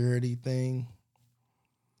maturity thing.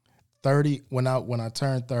 30, when I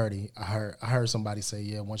turned 30, I heard somebody say,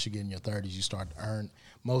 yeah, once you get in your 30s, you start to earn.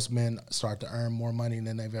 Most men start to earn more money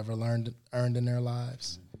than they've ever earned in their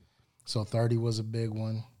lives. So 30 was a big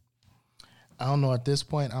one. I don't know at this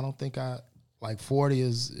point. I don't think 40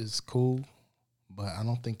 is cool, but I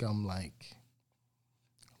don't think I'm like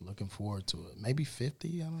looking forward to it. Maybe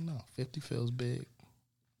 50. I don't know. 50 feels big.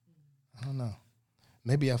 I don't know.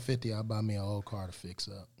 Maybe at 50, I'll buy me an old car to fix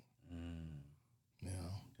up.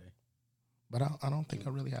 Okay. But I don't think I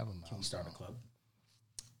really have a milestone. Can we start a club?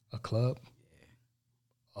 A club?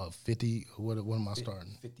 Yeah. 50, what am I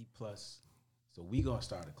starting? 50 plus. So we going to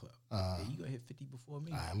start a club. You going to hit 50 before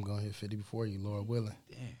me? I'm going to hit 50 before you, Lord willing.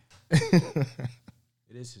 Damn.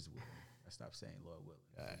 It is his will. I stopped saying Lord willing.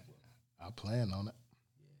 I plan on it.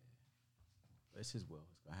 Yeah. It's his will.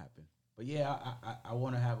 It's going to happen. But yeah, I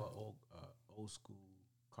want to have an old school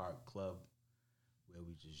card club where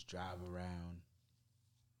we just drive around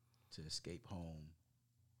to escape home.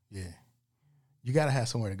 Yeah. You got to have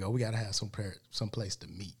somewhere to go. We got to have some place to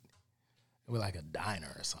meet. We're like a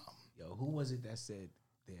diner or something. Yo, who was it that said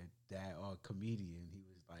their dad or comedian? He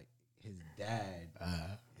was like, his dad,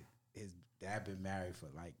 his dad been married for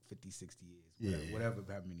like 50, 60 years, whatever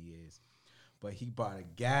how many years. But he bought a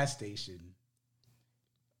gas station,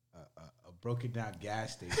 a broken down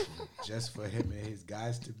gas station, just for him and his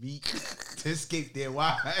guys to meet to escape their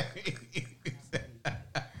wives.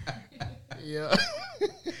 Yeah.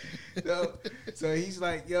 So he's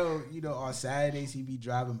like, yo, on Saturdays he be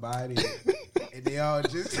driving by there, and they all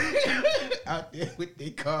just out there with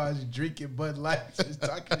their cars drinking Bud Lights and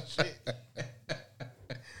talking shit.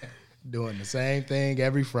 Doing the same thing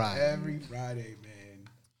every Friday. Every Friday, man.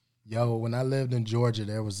 Yo, when I lived in Georgia,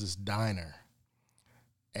 there was this diner,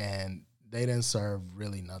 and they didn't serve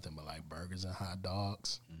really nothing but like burgers and hot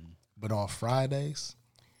dogs. Mm-hmm. But on Fridays,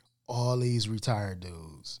 all these retired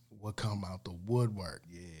dudes would come out the woodwork.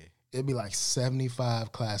 Yeah. It'd be like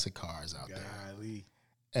 75 classic cars out there.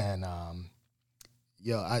 And, I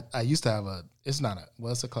used to have it's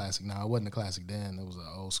a classic now. It wasn't a classic then. It was an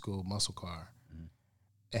old school muscle car. Mm-hmm.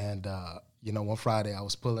 And, one Friday I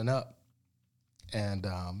was pulling up, and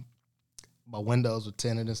my windows were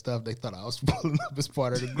tinted and stuff. They thought I was pulling up as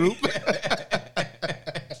part of the group.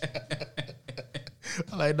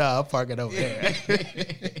 I'm like, nah, I'm parking over there.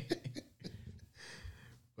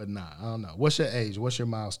 But nah, I don't know. What's your age? What's your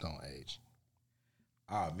milestone age?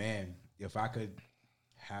 Oh man, if I could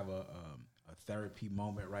have a therapy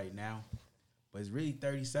moment right now, but it's really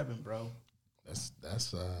 37, bro. That's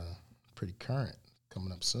pretty current.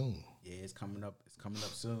 Coming up soon. Yeah, it's coming up. It's coming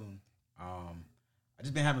up soon. I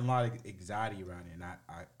just been having a lot of anxiety around it, and I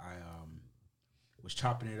was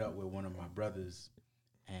chopping it up with one of my brothers,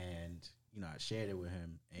 and I shared it with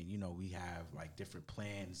him, and we have like different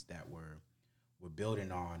plans that we're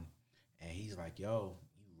building on, and he's like, yo,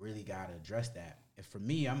 you really gotta address that. And for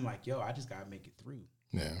me, I'm like, yo, I just gotta make it through.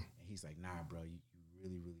 Yeah. And he's like, nah, bro, you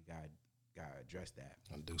really, really gotta address that.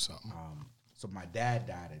 I'll do something. So my dad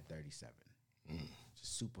died at 37.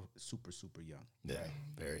 Just super, super, super young. Yeah, right?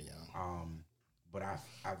 Very young. But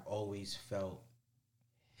I've always felt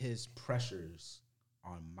his pressures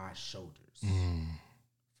on my shoulders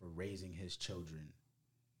for raising his children.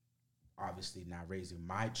 Obviously not raising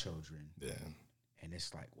my children. Yeah. And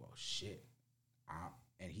it's like, well, shit.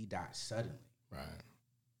 And he died suddenly. Right.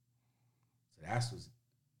 So that's what's...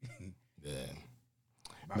 yeah.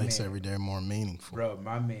 Makes every day more meaningful. Bro,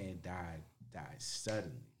 my man died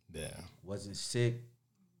suddenly. Yeah. Wasn't sick.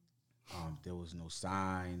 There was no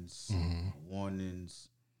signs, no warnings.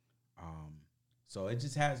 So it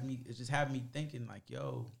just had me thinking like,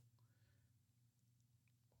 yo,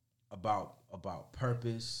 about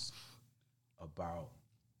purpose, about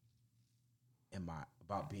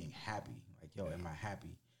being happy. Like, yo, am I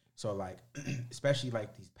happy? So like, especially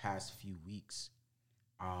like these past few weeks,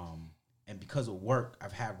 and because of work,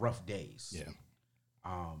 I've had rough days. Yeah.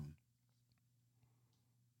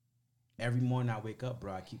 Every morning I wake up,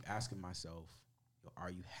 bro, I keep asking myself, yo,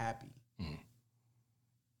 are you happy? All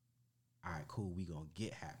right, cool, we gonna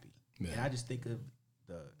get happy. Yeah. And I just think of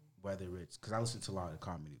whether it's, because I listen to a lot of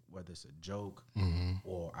comedy, whether it's a joke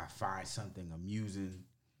or I find something amusing,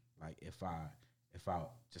 like if I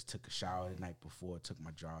just took a shower the night before, took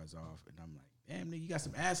my drawers off, and I'm like, damn, nigga, you got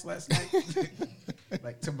some ass last night?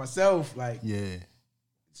 Like, to myself, like, yeah.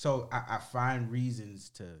 So I find reasons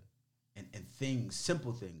to, and things,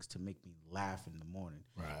 simple things, to make me laugh in the morning.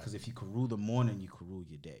 Right. Because if you can rule the morning, you can rule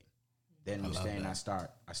your day. Then I'm saying I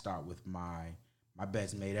start with my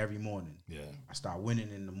bed's made every morning. Yeah. I start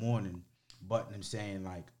winning in the morning, but I'm saying,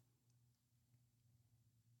 like,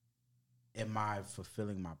 am I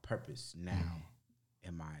fulfilling my purpose now?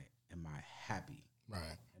 Am I happy?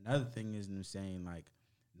 Right. Another thing is, I'm saying, like,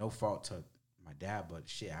 no fault to my dad, but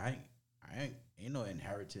shit, I ain't no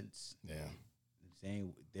inheritance. Yeah. I'm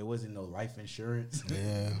saying there wasn't no life insurance.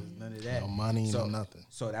 Yeah. None of that. No money, no nothing.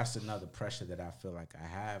 So that's another pressure that I feel like I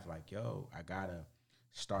have. Like, yo, I gotta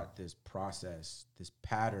start this process, this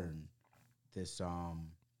pattern, this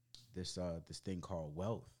thing called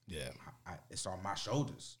wealth. Yeah. It's on my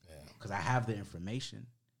shoulders. Yeah. Because I have the information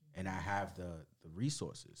and I have the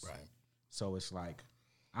resources. Right. So it's like,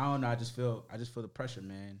 I don't know, I just feel the pressure,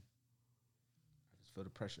 man. I just feel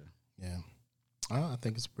the pressure. Yeah. I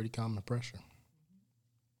think it's pretty common pressure.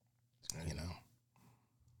 I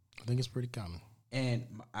think it's pretty common. And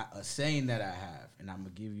a saying that I have, and I'm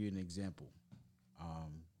going to give you an example,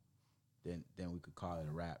 then we could call it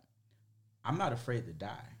a wrap. I'm not afraid to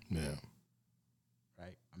die. Yeah.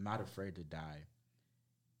 Right? I'm not afraid to die.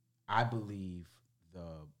 I believe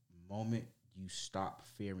the moment you stop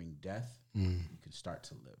fearing death, Mm. you can start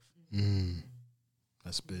to live. Mm.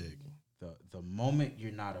 That's big. The moment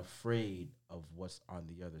you're not afraid of what's on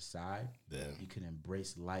the other side, Yeah. you can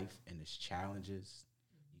embrace life and its challenges.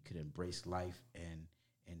 You can embrace life and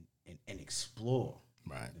explore.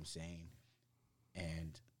 Right. You know what I'm saying?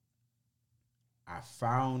 And I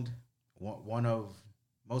found one of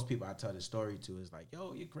most people I tell the story to is like,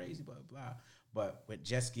 yo, you're crazy, blah, blah. But with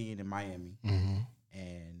jet skiing in Miami, Mm-hmm.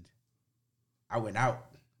 and I went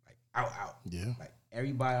out. Yeah. Like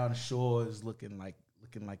everybody on the shore is looking like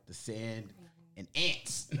the sand and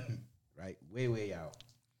ants, right? Way out.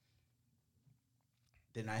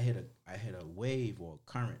 Then I hit a wave or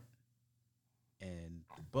a current, and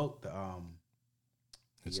the boat,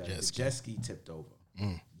 the jet ski tipped over.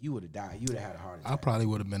 Mm. You would have died. You would have had a heart attack. I probably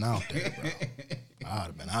would have been out there, bro. I would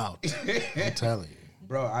have been out. I'm telling you.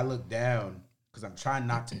 Bro, I looked down because I'm trying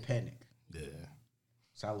not to panic. Yeah.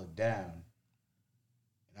 So I looked down,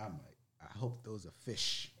 and I'm like, I hope those are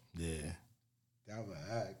fish. Yeah. I'm like,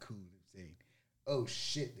 all right, cool. I'm saying, oh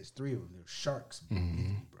shit, there's 3 of them. They're sharks beneath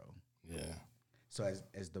me, bro. Yeah. So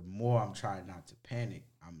as the more I'm trying not to panic,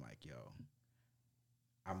 I'm like, yo,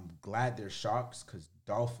 I'm glad they're sharks because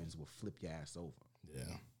dolphins will flip your ass over.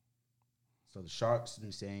 Yeah. So the sharks,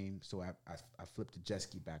 I'm saying, so I flipped the jet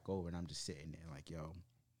ski back over, and I'm just sitting there like, yo,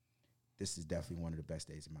 this is definitely one of the best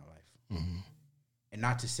days of my life. Mm-hmm. And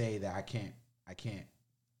not to say that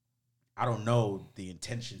I don't know the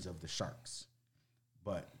intentions of the sharks,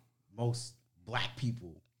 but most black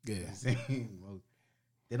people, Yeah. you know what I'm saying,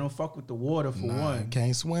 they don't fuck with the water for Nah, one.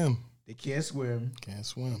 can't swim. They can't swim. Can't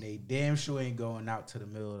swim. They damn sure ain't going out to the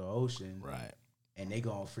middle of the ocean. Right. And they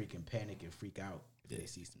gonna freaking panic and freak out if Yeah. they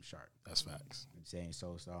see some shark. That's facts. You know what I'm saying?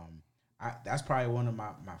 So it's, that's probably one of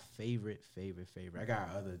my favorite. I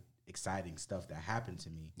got other exciting stuff that happened to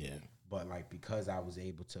me. Yeah. But like because I was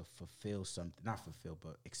able to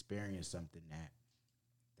experience something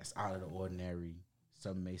that's out of the ordinary.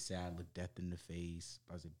 Some may say I look death in the face,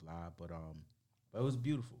 blah blah blah, but it was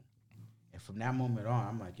beautiful. And from that moment on,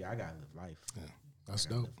 I'm like, yeah, I gotta live life. Yeah. That's I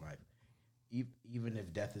gotta dope. live life. Even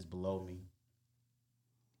if death is below me,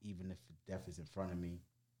 even if death is in front of me,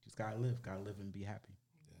 just gotta live and be happy.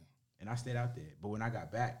 Yeah. And I stayed out there. But when I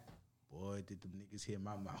got back, boy, did them niggas hear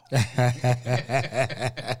my mouth.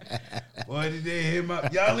 Boy, did they hear my...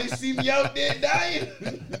 Y'all ain't see me out there dying.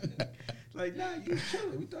 Like, nah, you was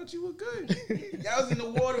chilling. We thought you were good. Y'all was in the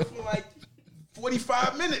water for like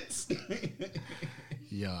 45 minutes.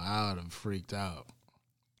 Yo, I would have freaked out.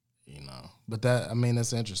 You know. But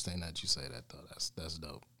that's interesting that you say that, though. That's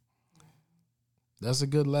dope. That's a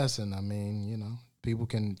good lesson. I mean, you know, people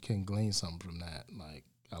can glean something from that. Like,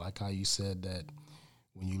 I like how you said that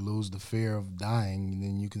when you lose the fear of dying,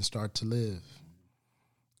 then you can start to live.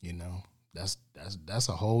 You know, that's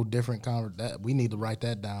a whole different conversation. We need to write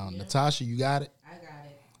that down. Yeah. Natasha, you got it? I got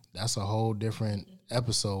it. That's a whole different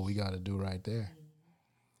episode we got to do right there.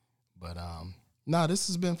 But no, this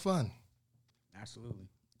has been fun. Absolutely.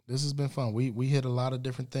 This has been fun. We hit a lot of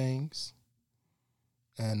different things,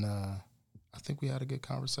 and I think we had a good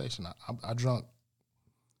conversation. I drank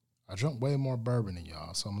way more bourbon than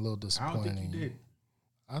y'all, so I'm a little disappointed. I don't think you did.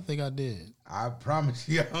 I think I did. I promise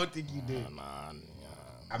you, I don't think you did. Nah.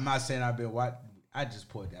 I'm not saying I've been watching. I just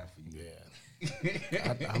poured that for you.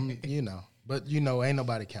 Yeah. I'm, you know, but you know, ain't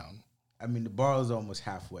nobody counting. I mean, the bottle is almost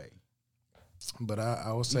halfway. But I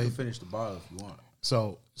will You say, can finish the bottle if you want.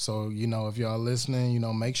 So you know, if y'all listening, you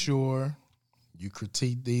know, make sure you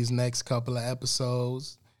critique these next couple of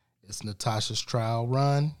episodes. It's Natasha's trial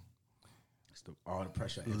run. It's all the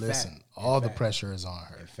pressure. Listen, all the pressure is on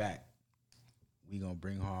her. In fact, we gonna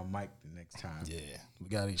bring her on mic the next time. Yeah, we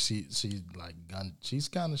got to. She's like she's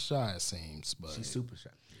kind of shy, it seems, but She's super shy.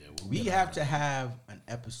 Yeah, We have to have an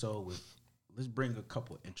episode with. Let's bring a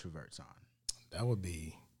couple introverts on. That would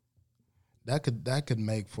be. That could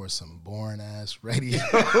make for some boring ass radio.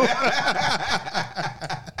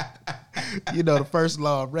 You know, the first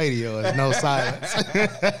law of radio is no silence.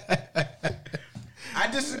 I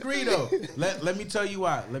disagree though. Let me tell you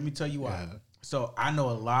why. Yeah. So I know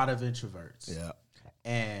a lot of introverts. Yeah.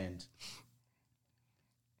 And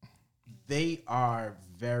they are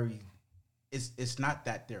very. It's not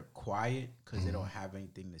that they're quiet because they don't have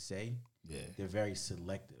anything to say. Yeah. They're very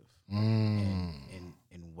selective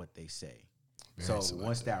in what they say. Very so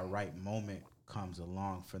once that right moment comes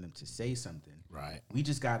along for them to say something, Right. we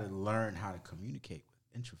just got to learn how to communicate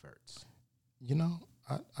with introverts. You know,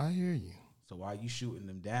 I hear you. So while you shooting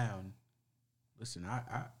them down, listen,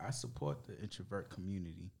 I support the introvert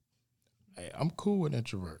community. Hey, I'm cool with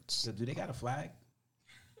introverts. So do they got a flag?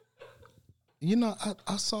 You know,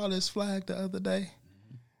 I saw this flag the other day.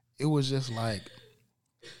 it was just like,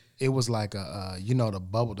 it was like a, you know,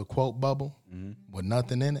 the quote bubble with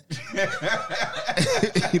nothing in it.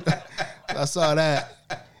 I saw that.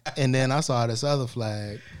 And then I saw this other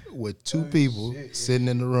flag with two people sitting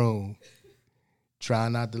in the room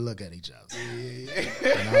trying not to look at each other.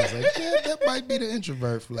 And I was like, yeah, that might be the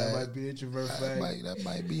introvert flag. That might be the introvert flag. That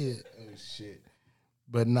might be it. Oh, shit.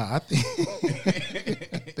 But nah, I think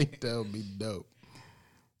that would be dope.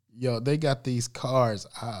 Yo, they got these cars.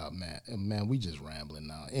 Ah, man, we just rambling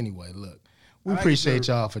now. Anyway, look, we appreciate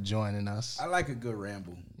y'all for joining us. I like a good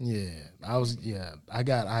ramble. Yeah, I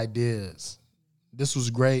got ideas. This was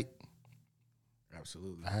great.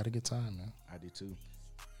 Absolutely. I had a good time, man. I did too.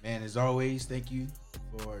 Man, as always, thank you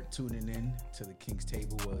for tuning in to the King's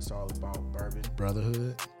Table, where it's all about bourbon,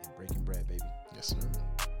 Brotherhood, and breaking bread, baby. yes, sir.